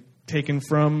actually taken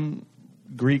from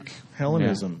Greek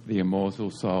Hellenism. Yeah, the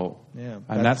immortal soul. Yeah,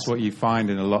 and that's what you find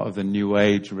in a lot of the New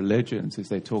Age religions, is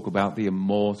they talk about the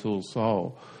immortal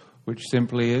soul, which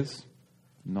simply is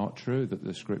not true, that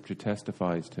the Scripture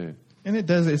testifies to. And it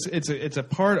does. It's a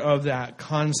part of that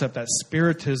concept, that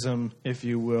spiritism, if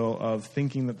you will, of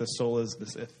thinking that the soul is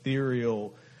this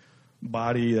ethereal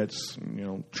body that's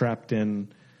trapped in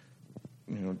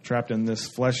this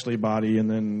fleshly body, and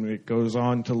then it goes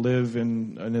on to live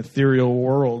in an ethereal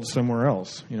world somewhere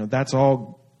else. That's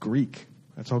all Greek.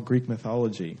 That's all Greek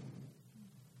mythology.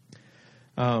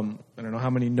 I don't know how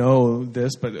many know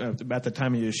this, but at the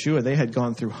time of Yeshua, they had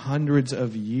gone through hundreds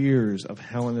of years of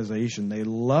Hellenization. They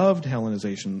loved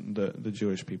Hellenization, the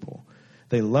Jewish people.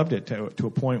 They loved it to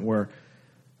a point where,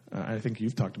 I think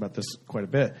you've talked about this quite a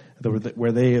bit,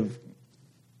 where they have,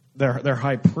 their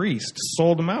high priest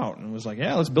sold them out and was like,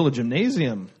 "Yeah, let's build a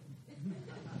gymnasium."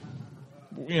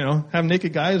 have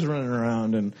naked guys running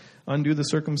around and undo the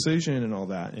circumcision and all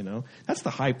that, That's the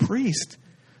high priest.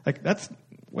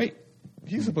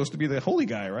 He's supposed to be the holy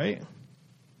guy, right?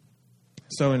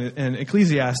 So in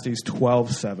Ecclesiastes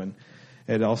 12:7,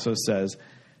 it also says,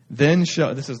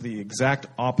 this is the exact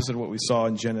opposite of what we saw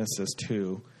in Genesis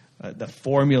 2, the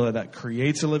formula that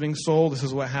creates a living soul. This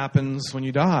is what happens when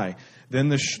you die.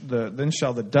 Then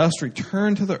shall the dust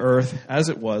return to the earth as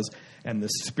it was, and the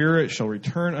spirit shall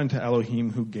return unto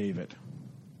Elohim who gave it.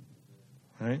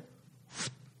 Right?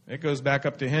 It goes back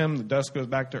up to him. The dust goes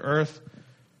back to earth.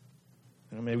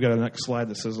 Maybe we've got a next slide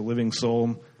that says a living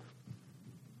soul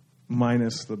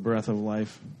minus the breath of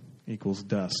life equals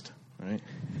dust. Right?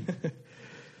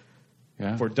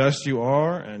 Yeah. For dust you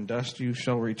are, and dust you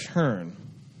shall return.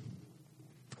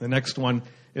 The next one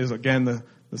is, again, the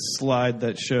slide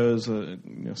that shows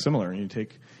similar. You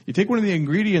take one of the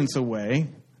ingredients away,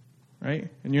 right,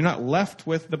 and you're not left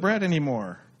with the bread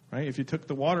anymore, right? If you took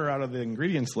the water out of the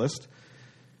ingredients list,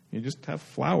 you just have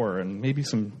flour and maybe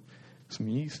some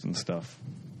yeast and stuff.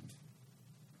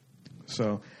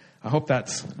 So I hope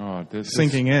that's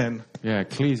sinking in. Yeah,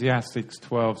 Ecclesiastes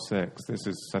 12:6. This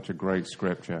is such a great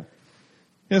scripture.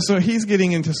 Yeah, so he's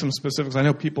getting into some specifics. I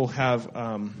know people have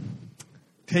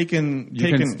taken.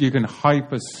 You can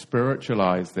hyper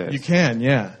spiritualize this. You can,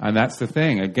 yeah. And that's the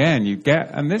thing. Again,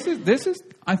 this is.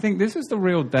 I think this is the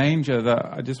real danger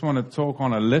that I just want to talk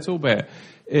on a little bit.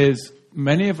 Is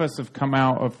many of us have come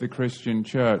out of the Christian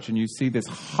church, and you see this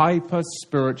hyper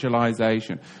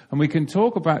spiritualization. And we can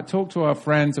talk to our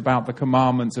friends about the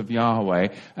commandments of Yahweh,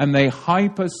 and they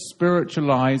hyper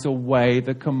spiritualize away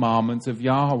the commandments of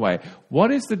Yahweh.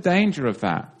 What is the danger of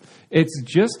that? It's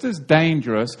just as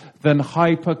dangerous than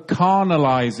hyper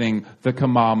carnalizing the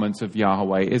commandments of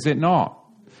Yahweh, is it not?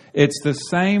 It's the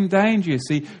same danger. You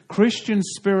see, Christian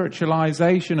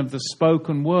spiritualization of the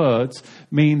spoken words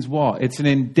means what? It's an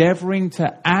endeavoring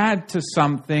to add to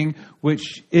something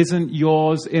which isn't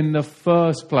yours in the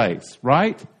first place,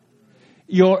 right?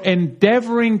 You're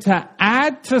endeavoring to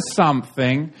add to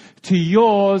something to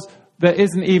yours that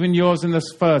isn't even yours in the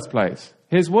first place.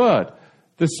 His word,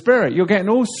 the Spirit. You're getting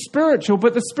all spiritual,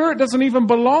 but the Spirit doesn't even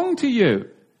belong to you.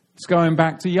 It's going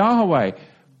back to Yahweh.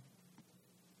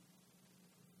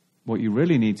 What you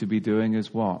really need to be doing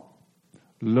is what?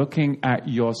 Looking at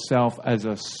yourself as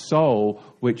a soul,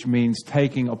 which means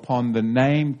taking upon the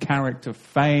name, character,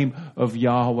 fame of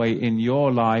Yahweh in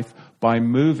your life by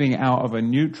moving out of a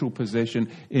neutral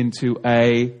position into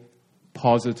a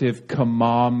positive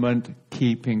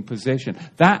commandment-keeping position.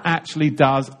 That actually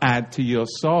does add to your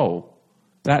soul.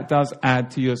 That does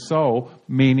add to your soul,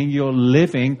 meaning you're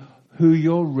living who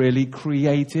you're really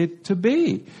created to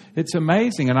be. It's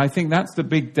amazing. And I think that's the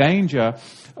big danger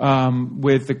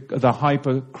with the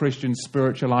hyper-Christian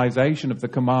spiritualization of the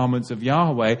commandments of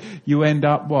Yahweh. You end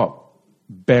up what?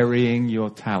 Burying your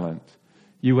talent.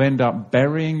 You end up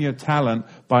burying your talent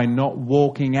by not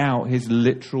walking out his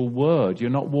literal word. You're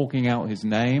not walking out his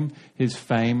name, his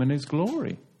fame, and his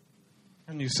glory.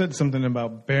 And you said something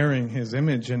about bearing his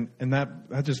image, and that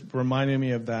just reminded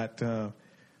me of that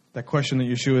question that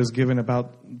Yeshua has given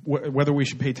about whether we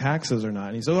should pay taxes or not.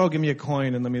 And he said, give me a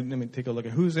coin and let me take a look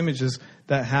at whose image does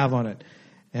that have on it.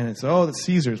 And it's, that's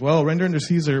Caesar's. Well, render unto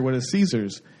Caesar what is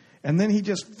Caesar's. And then he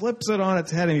just flips it on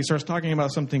its head and he starts talking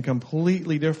about something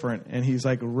completely different. And he's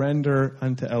like, render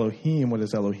unto Elohim what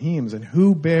is Elohim's. And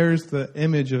who bears the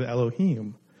image of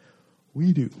Elohim?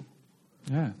 We do.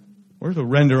 Yeah. We're to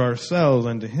render ourselves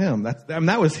unto him.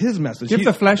 That was his message. Give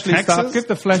the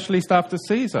fleshly stuff to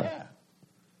Caesar. Yeah.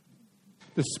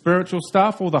 The spiritual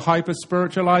stuff or the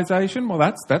hyper-spiritualization, well,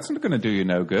 that's not going to do you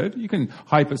no good. You can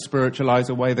hyper-spiritualize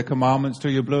away the commandments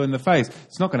till you're blue in the face.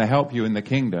 It's not going to help you in the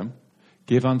kingdom.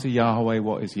 Give unto Yahweh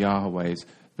what is Yahweh's,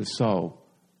 the soul.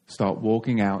 Start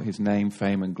walking out his name,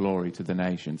 fame, and glory to the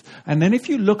nations. And then if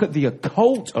you look at the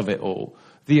occult of it all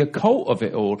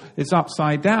is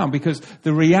upside down, because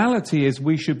the reality is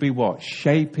we should be what?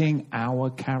 Shaping our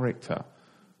character.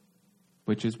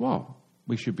 Which is what?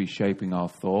 We should be shaping our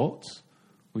thoughts.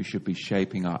 We should be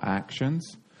shaping our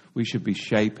actions. We should be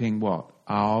shaping what?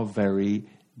 Our very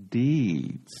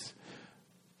deeds.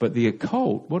 But the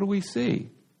occult, what do we see?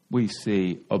 We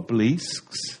see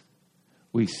obelisks.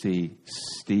 We see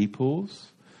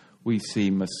steeples. We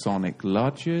see Masonic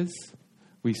lodges.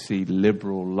 We see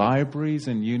liberal libraries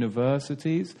and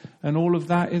universities. And all of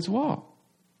that is what?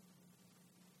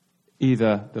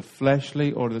 Either the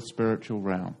fleshly or the spiritual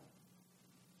realm.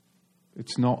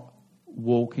 It's not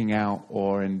walking out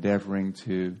or endeavoring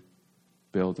to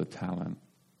build a talent.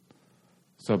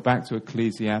 So back to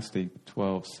Ecclesiastes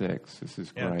 12:6. This is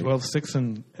great. 12:6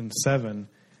 and 7.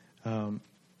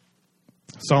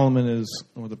 Solomon is,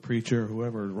 or the preacher,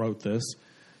 whoever wrote this,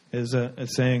 is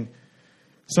saying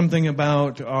something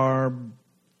about our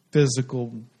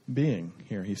physical being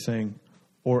here. He's saying,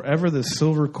 or ever the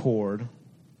silver cord,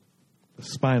 the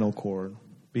spinal cord,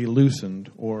 be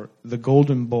loosened, or the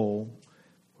golden bowl,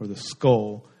 or the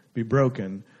skull be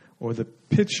broken, or the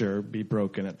pitcher be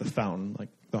broken at the fountain, like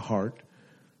the heart,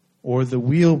 or the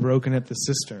wheel broken at the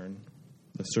cistern,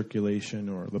 the circulation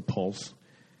or the pulse,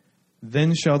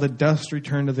 then shall the dust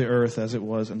return to the earth as it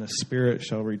was, and the spirit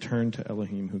shall return to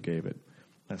Elohim who gave it.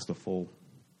 That's the full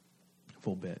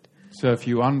bit. So if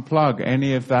you unplug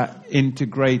any of that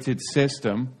integrated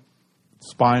system,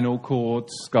 spinal cord,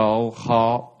 skull,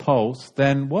 heart, pulse,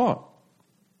 then what?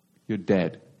 You're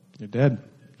dead. You're dead.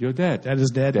 You're dead. Dead is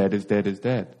dead. Dead is dead is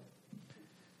dead.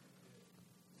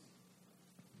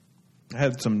 I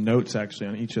had some notes actually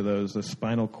on each of those. The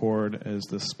spinal cord is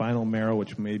the spinal marrow,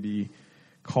 which may be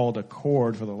called a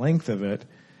cord for the length of it,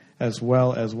 as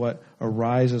well as what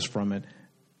arises from it,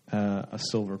 a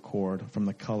silver cord from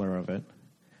the color of it.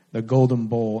 The golden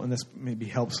bowl, and this maybe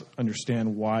helps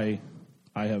understand why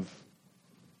I have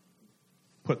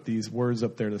put these words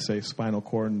up there to say spinal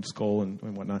cord and skull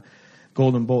and whatnot.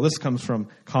 Golden bowl, this comes from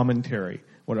commentary,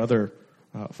 what other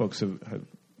folks have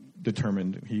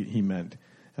determined he meant.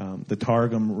 The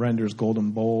Targum renders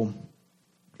golden bowl,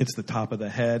 it's the top of the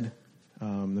head.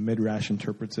 The Midrash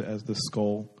interprets it as the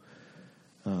skull.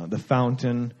 The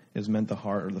fountain is meant the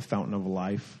heart, or the fountain of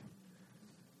life.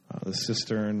 The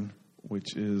cistern,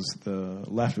 which is the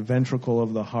left ventricle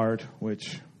of the heart,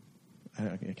 which,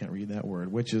 I can't read that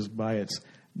word, which is by its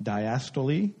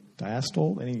diastole.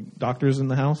 Diastole? Any doctors in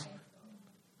the house?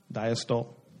 Diastole.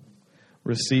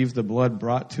 Receives the blood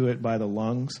brought to it by the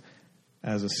lungs,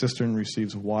 as a cistern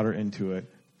receives water into it,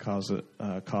 cause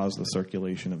the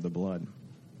circulation of the blood.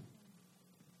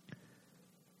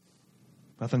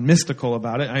 Nothing mystical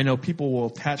about it. I know people will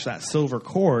attach that silver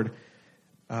cord.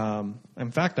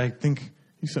 In fact, I think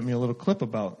you sent me a little clip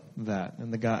about that.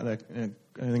 And the guy, I think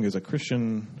it was a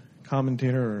Christian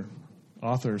commentator or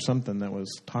author or something that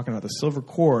was talking about the silver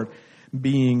cord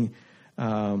being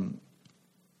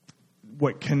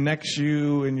what connects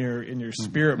you in your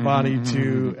spirit body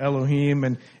to Elohim,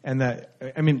 and that,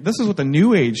 I mean, this is what the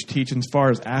New Age teaches as far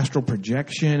as astral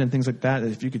projection and things like that.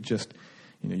 If you could just,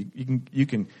 you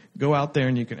can go out there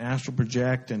and you can astral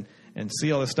project and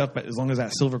see all this stuff, but as long as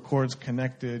that silver cord's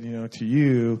connected, to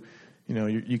you,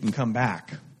 you can come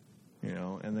back,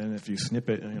 and then if you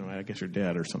snip it, I guess you're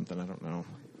dead or something. I don't know.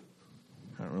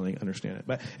 I don't really understand it.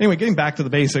 But anyway, getting back to the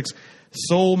basics,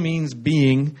 soul means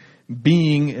being.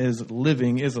 Being is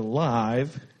living, is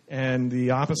alive, and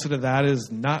the opposite of that is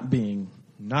not being,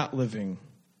 not living.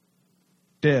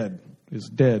 Dead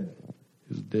is dead,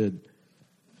 is dead,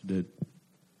 is dead.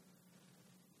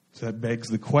 So that begs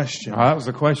the question. That was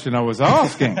the question I was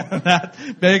asking. That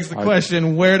begs the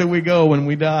question, where do we go when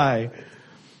we die?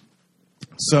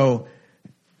 So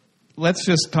let's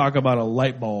just talk about a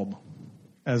light bulb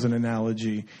as an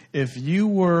analogy. If you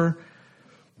were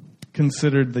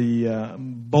considered the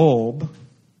bulb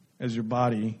as your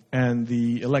body, and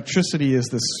the electricity is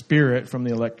the spirit from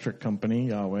the electric company,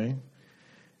 Yahweh,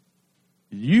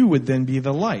 you would then be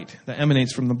the light that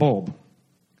emanates from the bulb.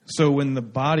 So when the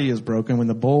body is broken, when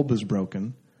the bulb is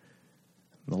broken,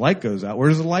 the light goes out. Where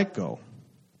does the light go?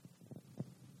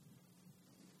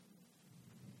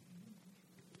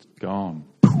 It's gone.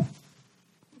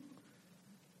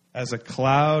 As a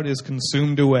cloud is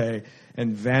consumed away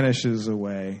and vanishes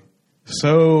away,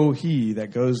 so he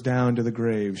that goes down to the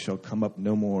grave shall come up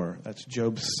no more. That's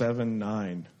Job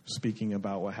 7:9, speaking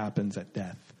about what happens at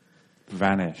death.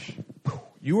 Vanish.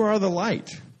 You are the light,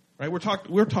 right?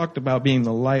 We're talked about being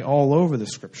the light all over the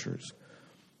scriptures.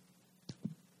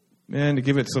 And to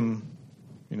give it some,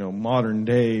 modern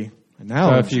day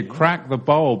analogy. So if you crack the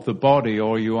bulb, the body,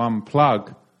 or you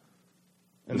unplug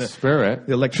the spirit,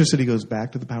 the electricity goes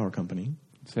back to the power company.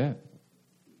 That's it.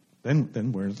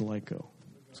 Then where does the light go?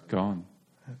 It's gone.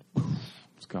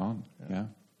 It's gone. Yeah.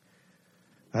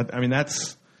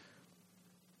 That's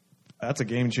a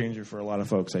game changer for a lot of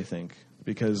folks, I think,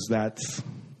 because that's it.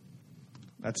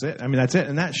 That's it,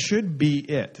 and that should be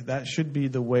it. That should be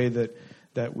the way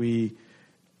that we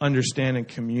understand and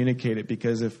communicate it.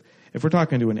 Because if we're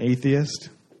talking to an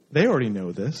atheist, they already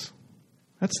know this.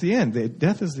 That's the end.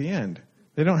 Death is the end.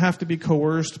 They don't have to be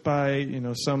coerced by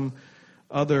some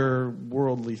other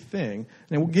worldly thing.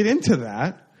 And we'll get into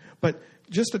that, but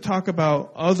just to talk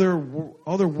about other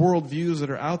worldviews that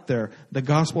are out there, the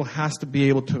gospel has to be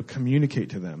able to communicate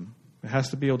to them. It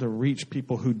has to be able to reach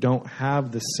people who don't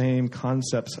have the same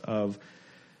concepts of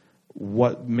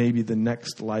what maybe the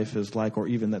next life is like, or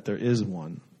even that there is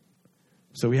one.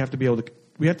 So we have to be able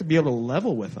to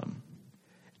level with him.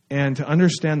 And to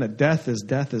understand that death is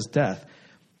death is death.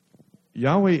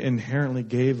 Yahweh inherently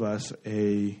gave us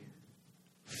a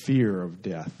fear of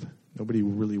death. Nobody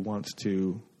really wants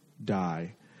to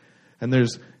die. And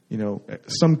there's,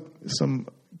 some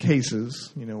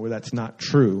cases, where that's not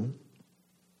true.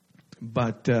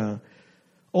 But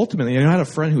ultimately, I had a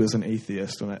friend who was an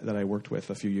atheist that I worked with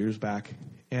a few years back,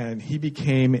 and he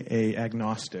became an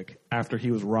agnostic after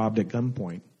he was robbed at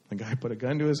gunpoint. The guy put a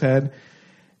gun to his head,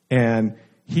 and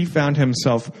he found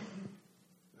himself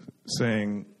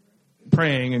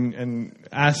praying and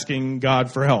asking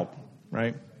God for help,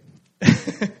 right?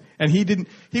 And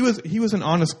he was an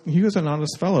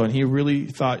honest fellow, and he really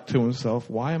thought to himself,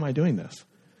 why am I doing this?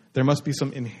 There must be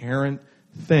some inherent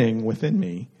thing within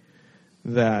me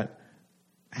that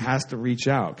has to reach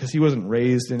out, because he wasn't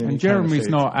raised in any. And Jeremy's kind of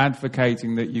faith. not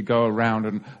advocating that you go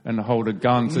around and hold a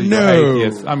gun to your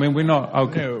atheists. I mean, we're not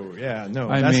okay. No.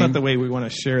 That's not the way we want to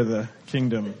share the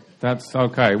kingdom. That's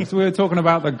okay. So we were talking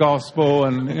about the gospel,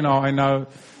 and I know.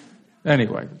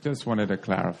 Anyway, just wanted to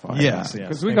clarify. Yes,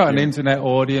 because we got an internet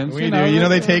audience. We do.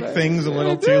 They take things a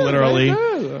little too literally.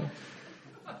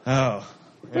 Oh,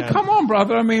 but come on,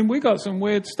 brother. I mean, we got some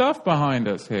weird stuff behind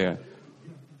us here.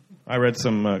 I read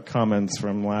some comments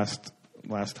from last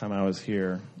time I was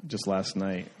here, just last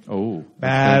night. Oh,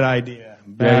 bad idea.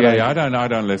 Yeah. I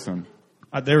don't listen.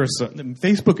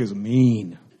 Facebook is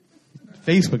mean.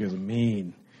 Facebook is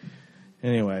mean.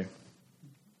 Anyway,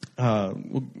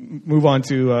 we'll move on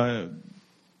to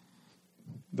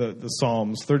the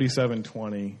Psalms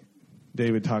 37:20.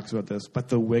 David talks about this. But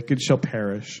the wicked shall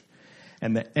perish,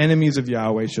 and the enemies of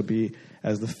Yahweh shall be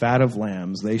as the fat of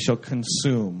lambs. They shall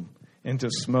consume.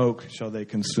 Into smoke shall they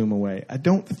consume away. I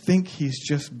don't think he's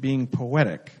just being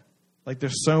poetic. Like,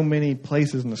 there's so many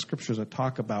places in the scriptures that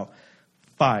talk about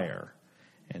fire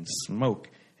and smoke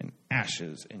and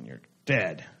ashes and you're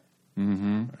dead.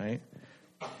 Mm-hmm. Right?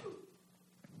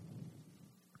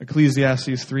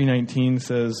 Ecclesiastes 3:19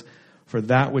 says, for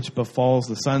that which befalls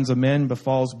the sons of men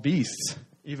befalls beasts.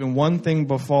 Even one thing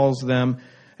befalls them.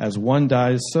 As one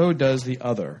dies, so does the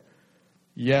other.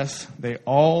 Yes, they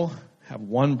all have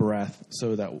one breath,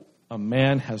 so that a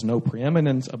man has no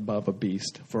preeminence above a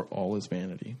beast, for all is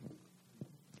vanity.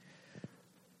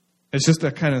 It's just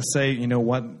to kind of say,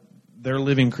 what? They're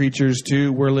living creatures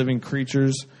too. We're living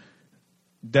creatures.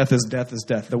 Death is death is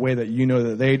death. The way that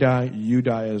that they die, you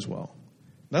die as well.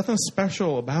 Nothing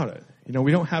special about it.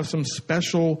 We don't have some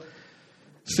special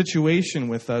situation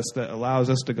with us that allows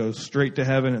us to go straight to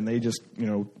heaven and they just,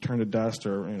 turn to dust,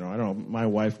 or, I don't know. My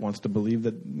wife wants to believe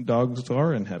that dogs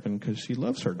are in heaven because she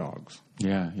loves her dogs.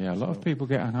 Yeah. A lot of people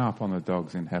get hung up on the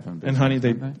dogs in heaven. Business, and honey,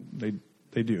 they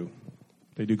do.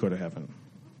 They do go to heaven.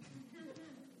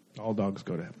 All dogs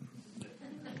go to heaven.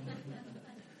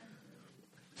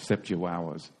 Except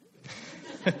chihuahuas.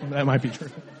 That might be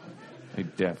true. They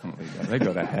definitely go. They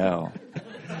go to hell.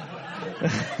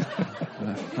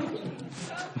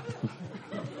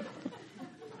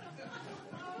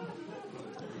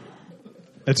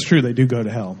 It's true, they do go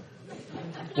to hell.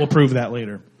 We'll prove that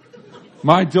later.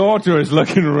 My daughter is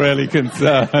looking really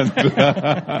concerned.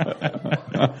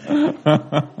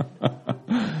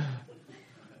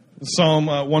 Psalm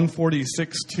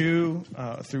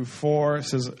 146:2 through 4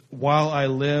 says, while I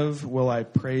live, will I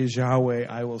praise Yahweh.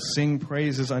 I will sing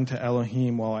praises unto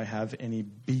Elohim while I have any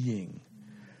being.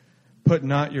 Put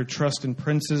not your trust in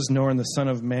princes, nor in the Son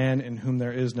of Man, in whom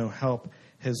there is no help.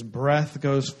 His breath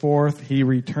goes forth, he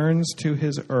returns to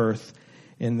his earth.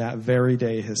 In that very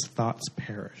day his thoughts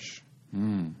perish. I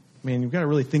mean, you've got to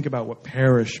really think about what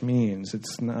perish means.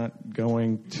 It's not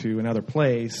going to another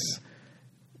place.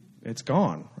 It's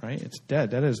gone, right? It's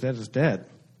dead. That is dead.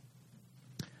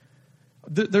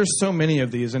 There's so many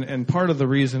of these, and part of the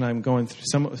reason I'm going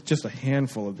through just a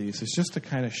handful of these is just to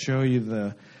kind of show you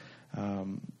the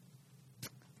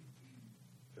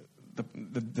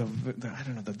I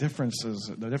don't know, the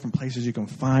differences, the different places you can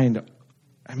find.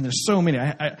 I mean, there's so many.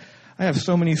 I have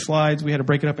so many slides. We had to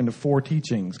break it up into 4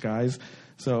 teachings, guys.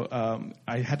 So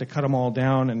I had to cut them all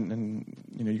down, and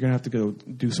you're going to have to go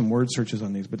do some word searches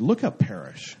on these. But look up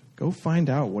perish. Go find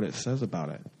out what it says about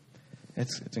it.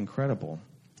 It's incredible.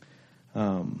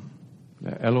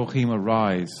 Let Elohim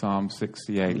arise, Psalm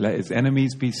 68. Let his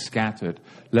enemies be scattered.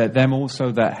 Let them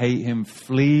also that hate him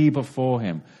flee before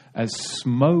him. As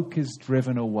smoke is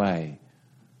driven away,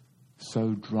 so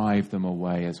drive them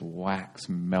away as wax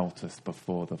melteth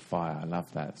before the fire. I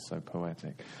love that. It's so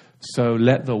poetic. So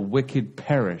let the wicked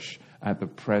perish at the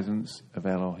presence of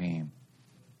Elohim.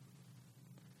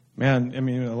 Man, I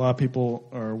mean, a lot of people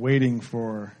are waiting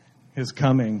for his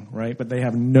coming, right? But they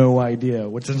have no idea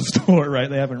what's in store, right?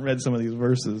 They haven't read some of these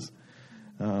verses.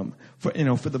 For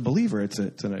the believer, it's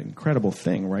an incredible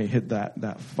thing, right?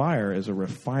 That fire is a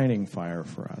refining fire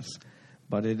for us,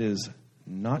 but it is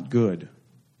not good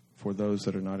for those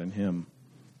that are not in Him.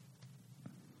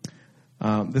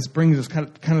 This brings us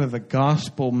kind of the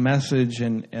gospel message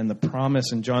and the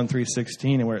promise in John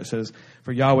 3:16, where it says,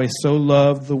 "For Yahweh so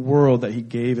loved the world that He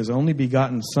gave His only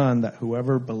begotten Son, that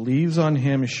whoever believes on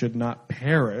Him should not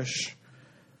perish,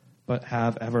 but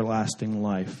have everlasting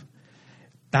life."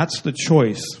 That's the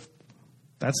choice.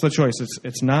 That's the choice.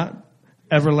 It's not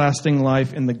everlasting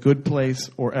life in the good place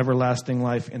or everlasting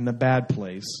life in the bad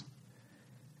place.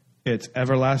 It's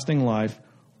everlasting life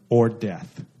or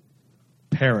death.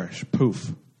 Perish,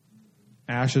 poof.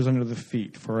 Ashes under the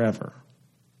feet, forever.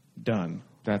 Done.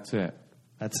 That's it.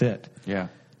 That's it. Yeah.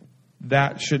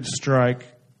 That should strike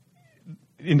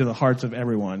into the hearts of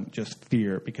everyone, just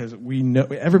fear, because we know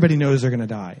everybody knows they're going to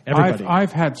die. Everybody.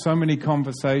 I've had so many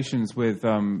conversations with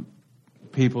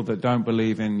people that don't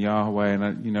believe in Yahweh,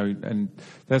 and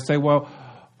they say, "Well,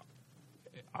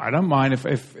 I don't mind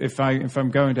if I'm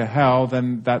going to hell,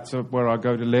 then that's where I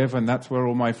go to live, and that's where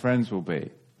all my friends will be."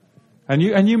 And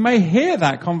you may hear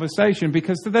that conversation,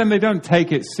 because to them they don't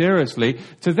take it seriously.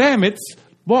 To them it's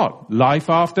what? Life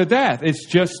after death. It's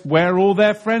just where all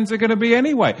their friends are going to be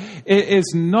anyway. It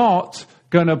is not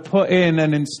going to put in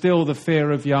and instill the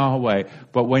fear of Yahweh.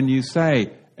 But when you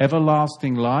say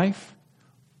everlasting life,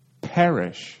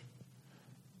 perish.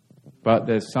 But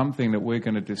there's something that we're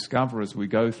going to discover as we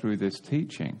go through this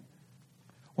teaching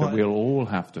that we'll all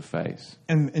have to face.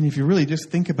 And if you really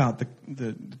just think about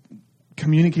the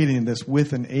communicating this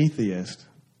with an atheist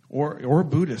or a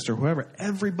Buddhist or whoever,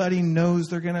 everybody knows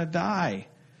they're going to die.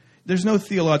 There's no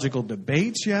theological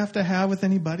debates you have to have with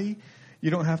anybody.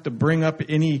 You don't have to bring up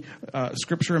any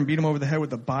scripture and beat them over the head with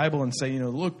the Bible and say,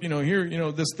 look,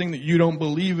 here, this thing that you don't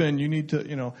believe in, you need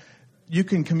to, You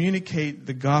can communicate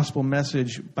the gospel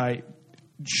message by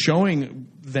showing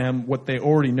them what they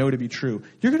already know to be true.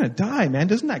 You're going to die, man.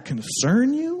 Doesn't that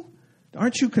concern you?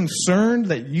 Aren't you concerned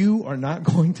that you are not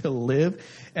going to live?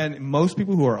 And most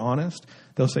people who are honest,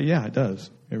 they'll say, yeah, it does.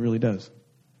 It really does.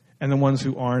 And the ones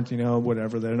who aren't,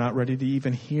 whatever, they're not ready to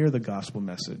even hear the gospel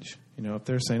message. If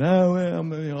they're saying, oh,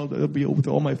 well, I'll be with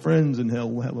all my friends in hell,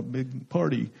 we'll have a big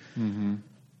party. Mm-hmm.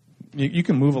 You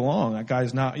can move along. That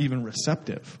guy's not even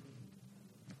receptive.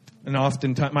 And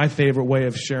oftentimes, my favorite way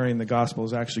of sharing the gospel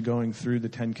is actually going through the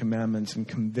Ten Commandments and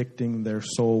convicting their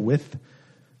soul with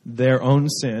their own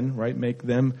sin, right? Make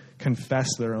them confess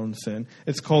their own sin.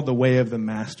 It's called the Way of the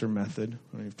Master method.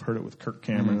 You've heard it with Kirk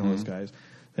Cameron and all those guys.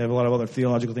 They have a lot of other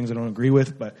theological things I don't agree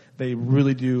with, but they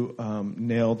really do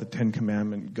nail the Ten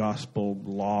Commandment gospel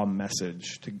law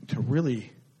message to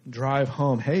really drive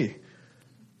home, hey,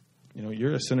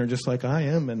 you're a sinner just like I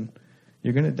am, and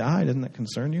you're going to die. Doesn't that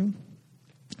concern you?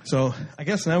 So I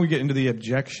guess now we get into the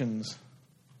objections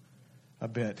a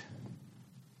bit.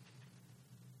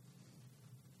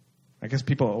 I guess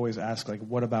people always ask,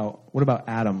 what about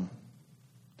Adam?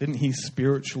 Didn't he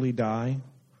spiritually die?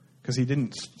 Because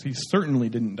he certainly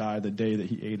didn't die the day that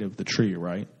he ate of the tree,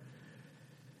 right?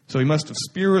 So he must have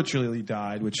spiritually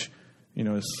died, which,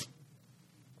 is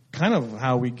kind of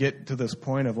how we get to this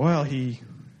point of, well, he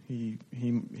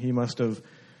must have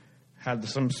had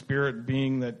some spirit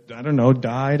being that, I don't know,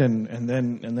 died and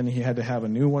then he had to have a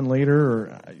new one later,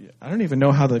 or I don't even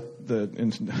know how I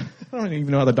don't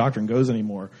even know how the doctrine goes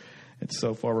anymore. It's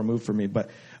so far removed from me. But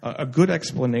a good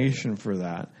explanation for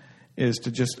that is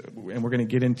to just, and we're going to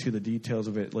get into the details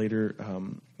of it later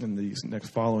in these next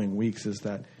following weeks, is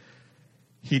that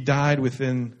he died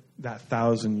within that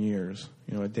 1,000 years.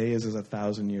 A day is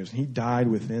 1,000 years. And he died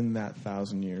within that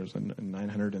 1,000 years, and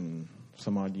 900 and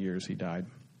some odd years he died.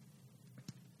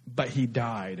 But he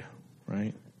died,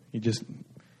 right?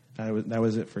 That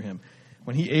was it for him.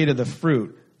 When he ate of the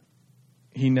fruit,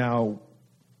 he now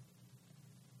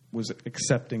was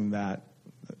accepting that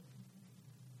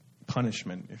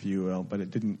punishment, if you will, but it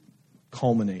didn't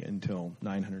culminate until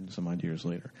 900 and some odd years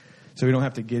later. So we don't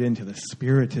have to get into the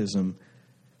spiritism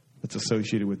that's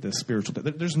associated with this spiritual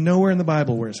death. There's nowhere in the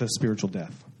Bible where it says spiritual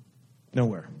death.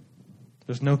 Nowhere.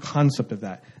 There's no concept of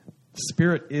that.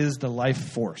 Spirit is the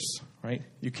life force, right?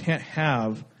 You can't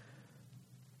have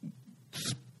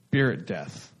spirit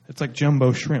death. It's like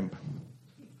jumbo shrimp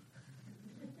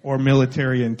or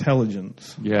military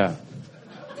intelligence. Yeah.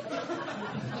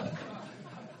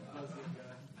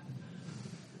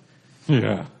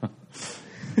 Yeah.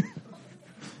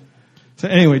 So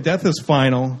anyway, death is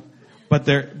final, but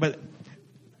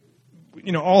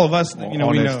all of us, we know.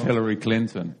 Honest Hillary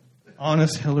Clinton.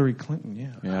 Honest Hillary Clinton,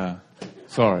 yeah. Yeah.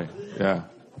 Sorry. Yeah.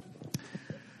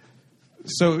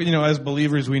 So, as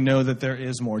believers, we know that there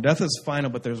is more. Death is final,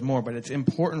 but there's more. But it's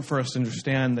important for us to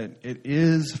understand that it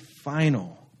is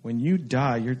final. When you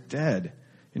die, you're dead.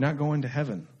 You're not going to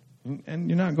heaven. And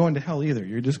you're not going to hell either.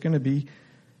 You're just going to be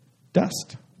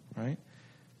dust, right?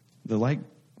 The light,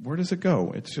 where does it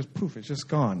go? It's just poof, it's just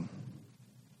gone.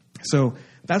 So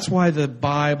that's why the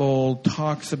Bible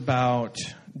talks about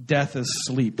death as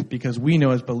sleep, because we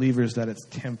know as believers that it's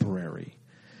temporary.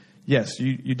 Yes,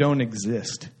 you don't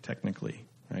exist, technically,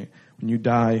 right? When you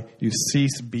die, you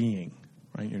cease being,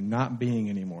 right? You're not being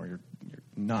anymore. You're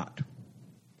not,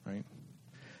 right?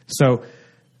 So,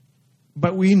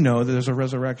 but we know that there's a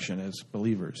resurrection as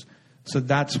believers. So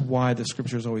that's why the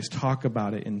scriptures always talk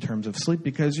about it in terms of sleep,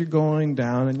 because you're going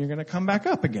down and you're going to come back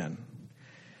up again.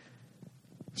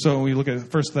 So we look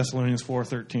at 1 Thessalonians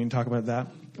 4:13, talk about that.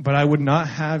 But I would not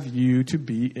have you to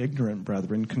be ignorant,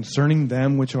 brethren, concerning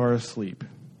them which are asleep,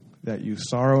 that you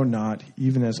sorrow not,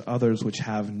 even as others which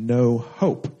have no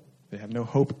hope. They have no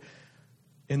hope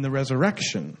in the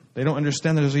resurrection. They don't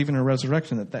understand that there's even a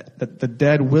resurrection, that the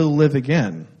dead will live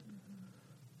again.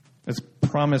 It's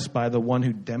promised by the one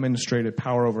who demonstrated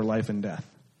power over life and death.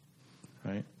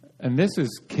 Right? And this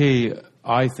is key,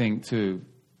 I think, to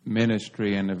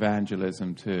ministry and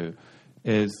evangelism too,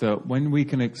 is that when we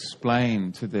can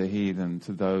explain to the heathen,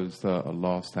 to those that are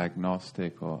lost,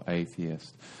 agnostic or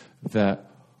atheist,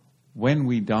 that when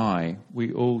we die,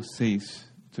 we all cease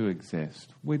to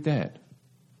exist. We're dead.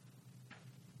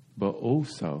 But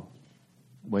also,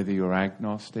 whether you're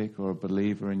agnostic or a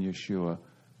believer in Yeshua,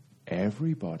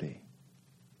 everybody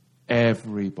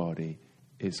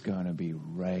is going to be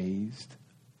raised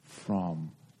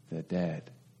from the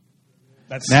dead.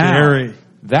 That's scary.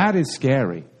 That is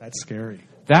scary. That's scary.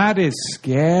 That is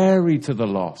scary to the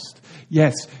lost.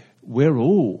 Yes, we're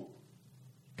all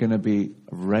going to be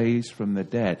raised from the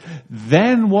dead.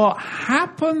 Then what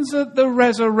happens at the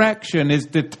resurrection is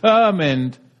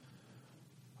determined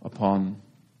upon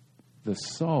the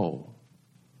soul,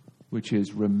 which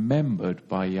is remembered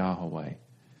by Yahweh.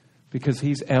 Because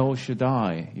he's El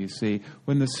Shaddai, you see.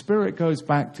 When the spirit goes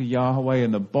back to Yahweh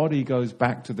and the body goes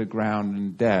back to the ground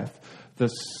in death, the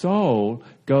soul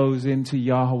goes into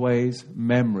Yahweh's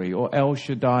memory, or El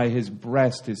Shaddai, his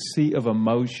breast, his seat of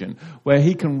emotion, where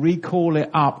he can recall it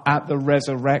up at the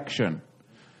resurrection.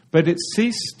 But it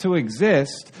ceased to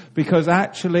exist because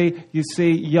actually, you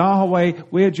see, Yahweh,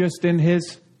 we're just in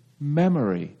his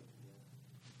memory.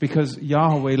 Because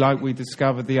Yahweh, like we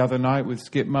discovered the other night with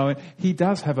Skip Moen, he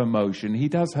does have emotion. He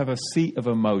does have a seat of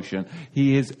emotion.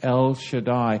 He is El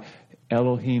Shaddai.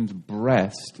 Elohim's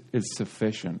breast is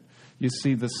sufficient. You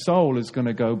see, the soul is going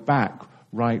to go back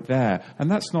right there. And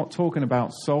that's not talking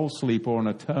about soul sleep or an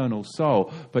eternal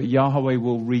soul, but Yahweh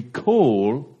will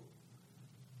recall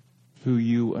who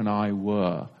you and I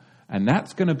were. And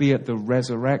that's going to be at the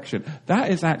resurrection.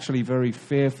 That is actually very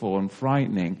fearful and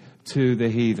frightening to the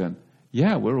heathen.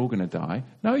 Yeah, we're all going to die.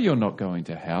 No, you're not going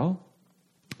to hell.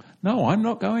 No, I'm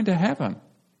not going to heaven.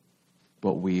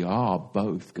 But we are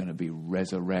both going to be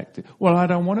resurrected. Well, I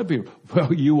don't want to be.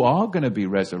 Well, you are going to be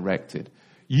resurrected.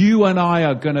 You and I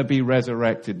are going to be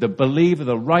resurrected. The believer,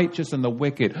 the righteous, and the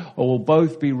wicked will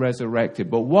both be resurrected.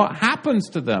 But what happens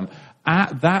to them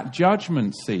at that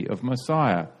judgment seat of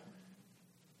Messiah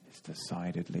is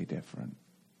decidedly different.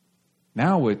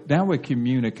 Now we're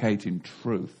communicating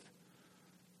truth.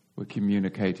 We're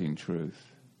communicating truth.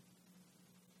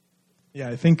 Yeah,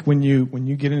 I think when you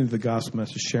get into the gospel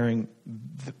message, sharing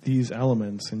these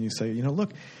elements, and you say,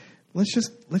 look, let's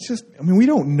just. I mean, we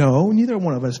don't know. Neither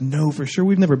one of us know for sure.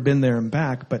 We've never been there and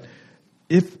back. But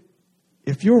if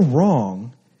you're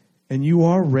wrong, and you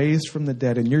are raised from the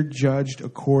dead, and you're judged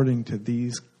according to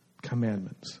these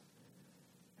commandments,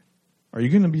 are you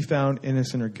going to be found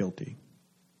innocent or guilty?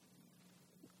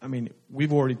 I mean,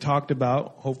 we've already talked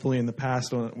about. Hopefully, in the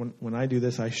past, when I do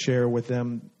this, I share with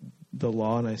them the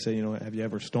law, and I say, have you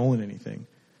ever stolen anything?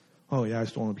 Oh, yeah, I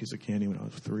stole a piece of candy when I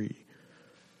was 3.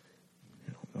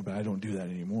 But I don't do that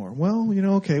anymore. Well,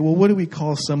 okay. Well, what do we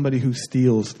call somebody who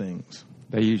steals things?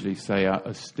 They usually say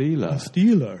a stealer. A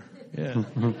stealer, yeah.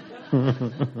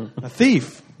 A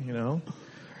thief,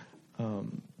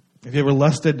 Have you ever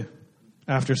lusted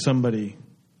after somebody?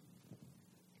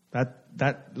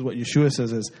 That is what Yeshua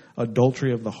says is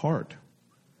adultery of the heart.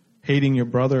 Hating your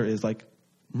brother is like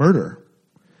murder.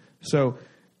 So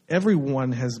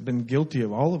everyone has been guilty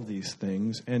of all of these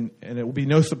things, and it will be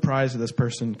no surprise that this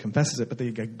person confesses it, but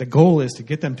the goal is to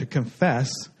get them to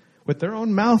confess with their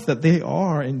own mouth that they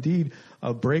are indeed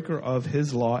a breaker of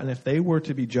his law, and if they were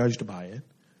to be judged by it,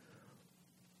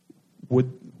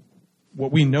 would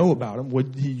what we know about him,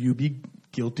 would you be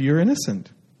guilty or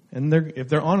innocent? And if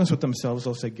they're honest with themselves,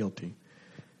 they'll say guilty.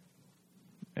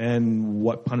 And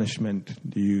what punishment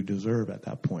do you deserve at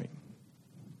that point?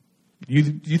 Do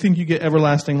you think you get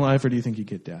everlasting life, or do you think you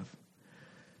get death?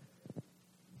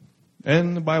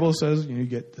 And the Bible says you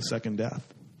get the second death.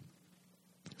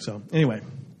 So anyway.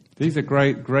 These are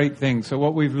great things. So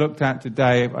what we've looked at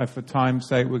today, for time's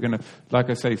sake, we're going to, like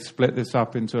I say, split this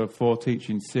up into a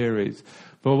 4-teaching series.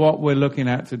 But what we're looking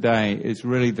at today is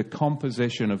really the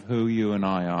composition of who you and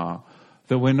I are.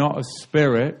 That we're not a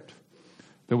spirit,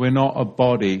 that we're not a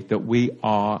body, that we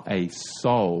are a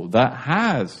soul that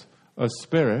has a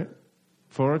spirit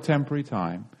for a temporary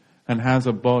time and has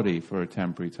a body for a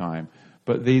temporary time.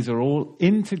 But these are all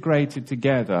integrated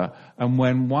together, and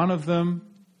when one of them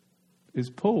is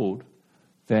pulled,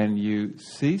 then you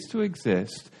cease to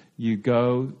exist, you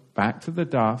go back to the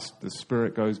dust, the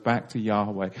spirit goes back to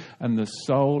Yahweh, and the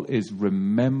soul is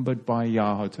remembered by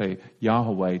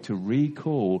Yahweh to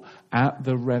recall at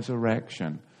the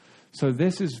resurrection. So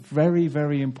this is very,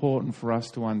 very important for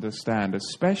us to understand,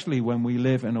 especially when we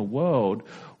live in a world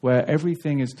where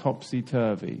everything is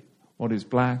topsy-turvy. What is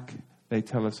black, they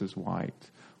tell us is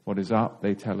white. What is up,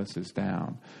 they tell us is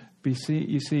down. But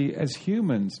you see, as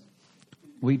humans,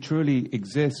 we truly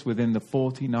exist within the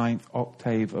 49th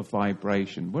octave of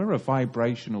vibration. We're a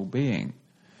vibrational being.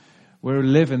 We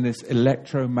live in this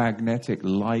electromagnetic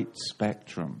light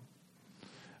spectrum.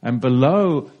 And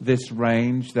below this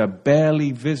range, they're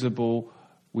barely visible,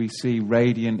 we see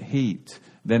radiant heat.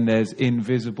 Then there's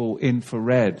invisible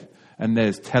infrared. And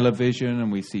there's television,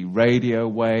 and we see radio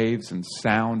waves and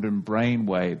sound and brain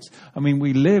waves. I mean,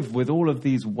 we live with all of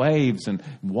these waves and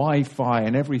Wi-Fi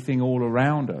and everything all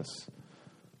around us.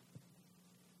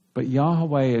 But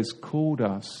Yahweh has called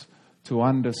us to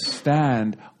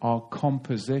understand our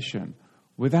composition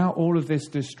without all of this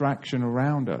distraction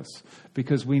around us,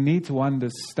 because we need to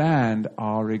understand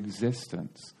our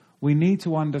existence. We need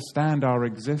to understand our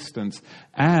existence,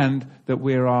 and that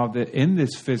we are in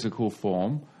this physical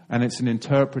form, and it's an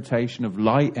interpretation of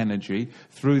light energy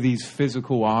through these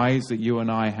physical eyes that you and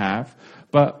I have.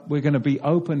 But we're going to be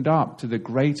opened up to the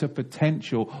greater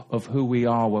potential of who we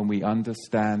are when we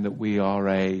understand that we are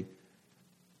a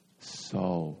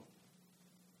soul.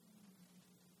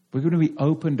 We're going to be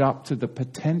opened up to the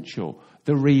potential.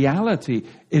 The reality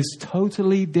is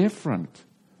totally different.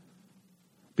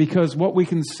 Because what we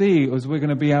can see is we're going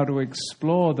to be able to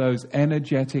explore those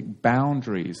energetic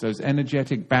boundaries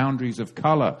of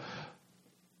color,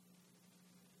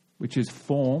 which is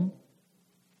form.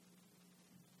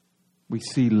 We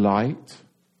see light,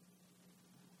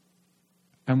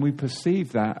 and we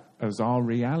perceive that as our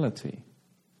reality.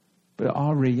 But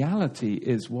our reality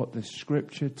is what the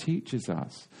Scripture teaches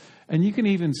us. And you can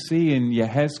even see in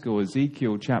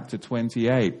Ezekiel chapter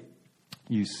 28,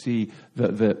 you see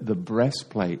the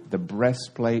breastplate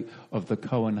of the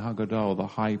Kohen Hagadol, the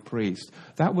high priest.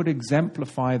 That would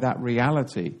exemplify that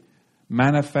reality,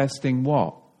 manifesting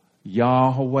what?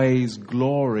 Yahweh's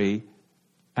glory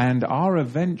and our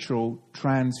eventual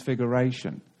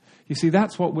transfiguration. You see,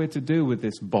 that's what we're to do with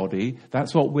this body.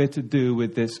 That's what we're to do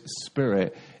with this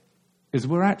spirit, is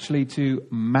we're actually to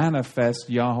manifest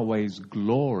Yahweh's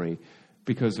glory.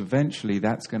 Because eventually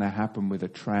that's going to happen with a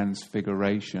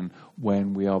transfiguration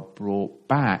when we are brought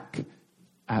back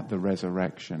at the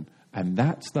resurrection. And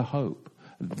that's the hope.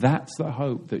 That's the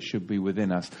hope that should be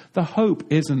within us. The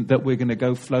hope isn't that we're going to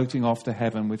go floating off to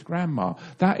heaven with grandma.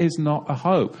 That is not a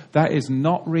hope. That is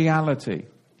not reality.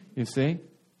 You see?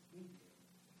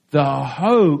 The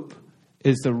hope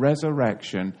is the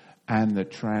resurrection and the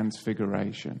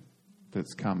transfiguration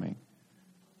that's coming.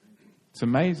 It's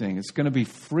amazing. It's going to be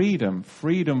freedom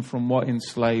from what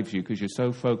enslaves you, because you're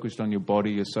so focused on your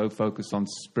body, you're so focused on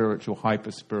spiritual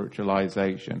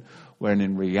hyper-spiritualization, when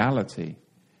in reality,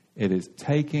 it is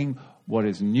taking what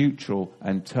is neutral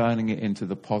and turning it into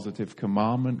the positive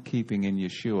commandment, keeping in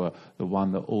Yeshua, the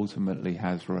one that ultimately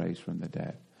has raised from the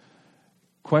dead.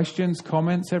 Questions,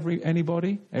 comments,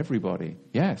 anybody? Everybody?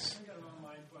 Yes. I got an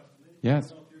online question. Yes. I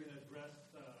don't know if you're going to address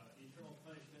eternal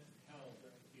punishment in hell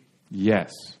during the future.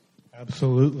 Yes.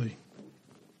 Absolutely.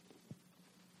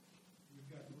 We've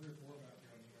got 3 or 4 back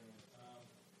here on here.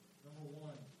 Number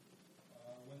 1,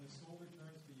 when the soul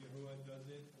returns to Yahuwah, does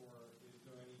it, or is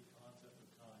there any concept of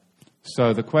time?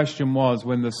 So the question was,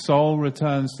 when the soul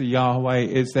returns to Yahweh,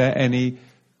 is there any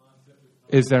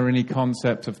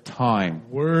concept of time?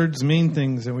 Words mean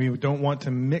things, and we don't want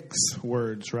to mix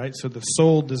words, right? So the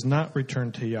soul does not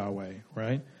return to Yahweh,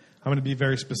 right? I'm going to be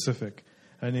very specific.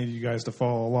 I need you guys to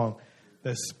follow along.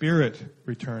 The spirit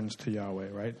returns to Yahweh,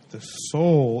 right? The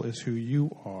soul is who you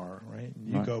are, right?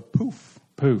 You Right. go poof.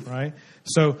 Poof. Right?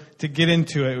 So to get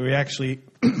into it, we actually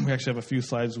we actually have a few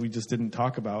slides we just didn't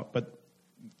talk about, but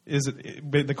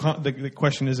the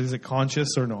question is it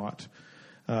conscious or not?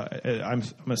 I'm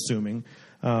assuming.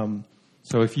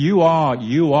 So if you are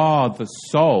the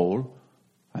soul,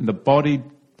 and the body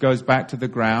goes back to the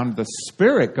ground, the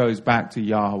spirit goes back to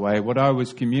Yahweh. What I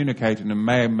was communicating, and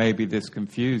maybe this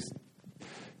confused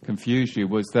you,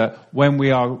 was that when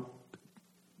we are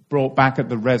brought back at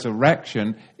the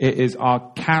resurrection, it is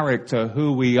our character,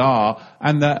 who we are,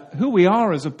 and that who we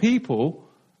are as a people,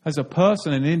 as a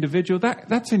person, an individual,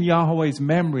 that's in Yahweh's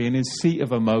memory and his seat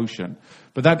of emotion.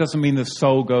 But that doesn't mean the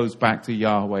soul goes back to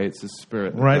Yahweh. It's the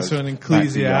spirit that right, goes so in back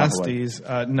to Yahweh. Ecclesiastes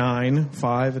 9,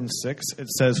 5, and 6, it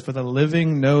says, "For the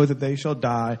living know that they shall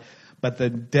die, but the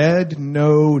dead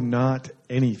know not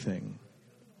anything.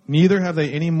 Neither have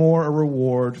they any more a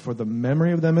reward, for the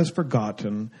memory of them is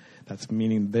forgotten." That's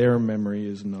meaning their memory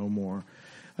is no more.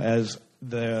 "As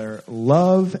their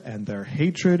love and their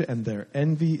hatred and their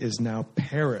envy is now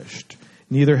perished.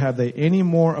 Neither have they any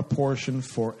more a portion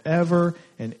forever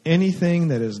in anything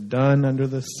that is done under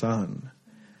the sun."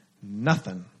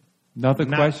 Nothing. Another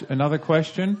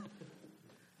question?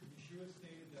 Yeshua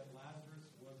stated that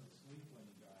Lazarus was asleep when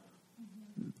he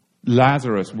died.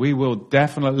 Lazarus. We will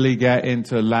definitely get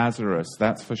into Lazarus.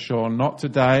 That's for sure. Not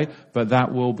today, but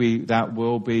that will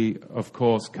be, of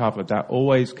course, covered. That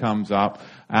always comes up,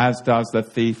 as does the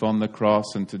thief on the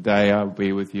cross, and today I'll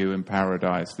be with you in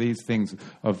paradise. These things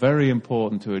are very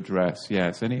important to address.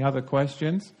 Yes. Any other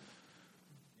questions?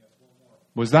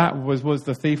 Was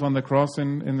the thief on the cross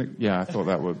in the? Yeah, I thought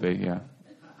that would be. Yeah.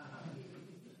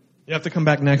 You have to come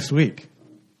back next week.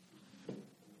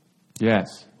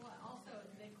 Yes. Well, also,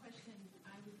 the question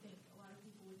I would think a lot of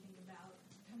people would think about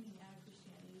coming out of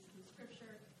Christianity is the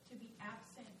scripture to be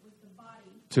absent with the body.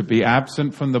 To be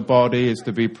absent from the body is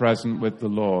to be present with the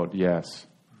Lord. Yes.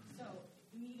 So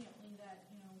immediately that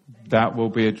That will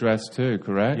be addressed too,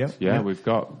 correct? Yep. Yeah, Yep. we've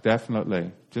got,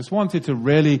 definitely. Just wanted to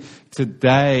really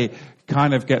today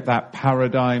kind of get that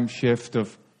paradigm shift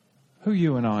of who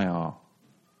you and I are.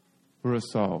 We're a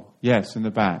soul. Yes, in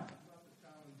the back.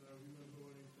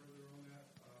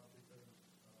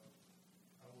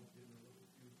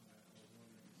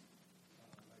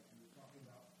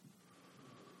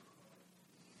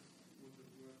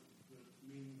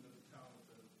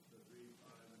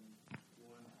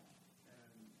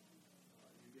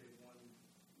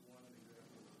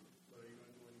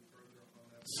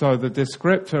 So the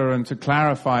descriptor, and to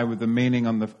clarify with the meaning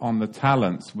on the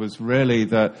talents, was really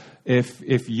that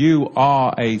if you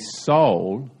are a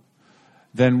soul,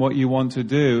 then what you want to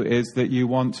do is that you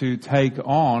want to take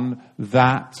on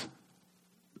that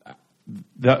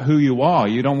who you are.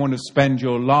 You don't want to spend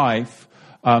your life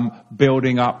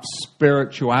building up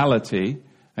spirituality,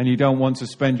 and you don't want to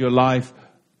spend your life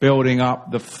building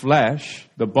up the flesh,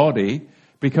 the body,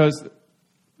 because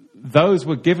those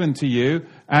were given to you,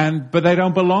 but they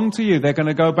don't belong to you. They're going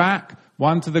to go back,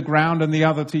 one to the ground and the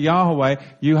other to Yahweh.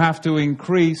 You have to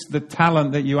increase the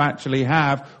talent that you actually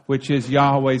have, which is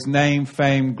Yahweh's name,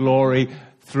 fame, glory,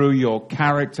 through your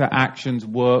character, actions,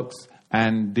 works,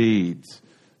 and deeds.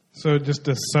 So just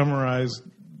to summarize,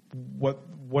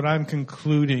 what I'm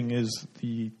concluding is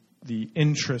the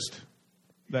interest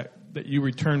that you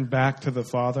return back to the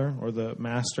Father or the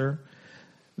Master.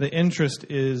 The interest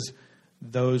is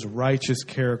those righteous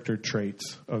character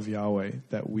traits of Yahweh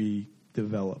that we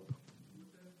develop.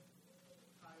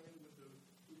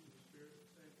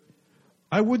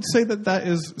 I would say that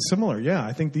is similar. Yeah,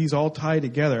 I think these all tie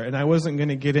together. And I wasn't going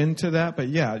to get into that, but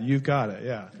yeah, you've got it.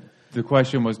 Yeah. The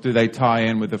question was, do they tie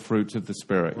in with the fruits of the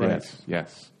Spirit? Right.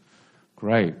 Yes.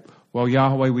 Great. Well,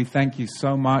 Yahweh, we thank you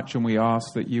so much, and we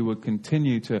ask that you would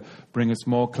continue to bring us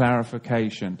more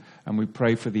clarification, and we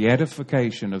pray for the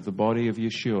edification of the body of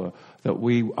Yeshua, that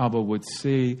we, Abba, would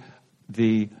see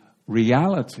the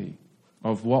reality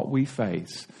of what we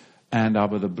face, and,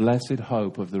 Abba, the blessed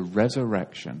hope of the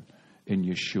resurrection in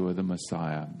Yeshua the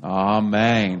Messiah.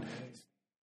 Amen.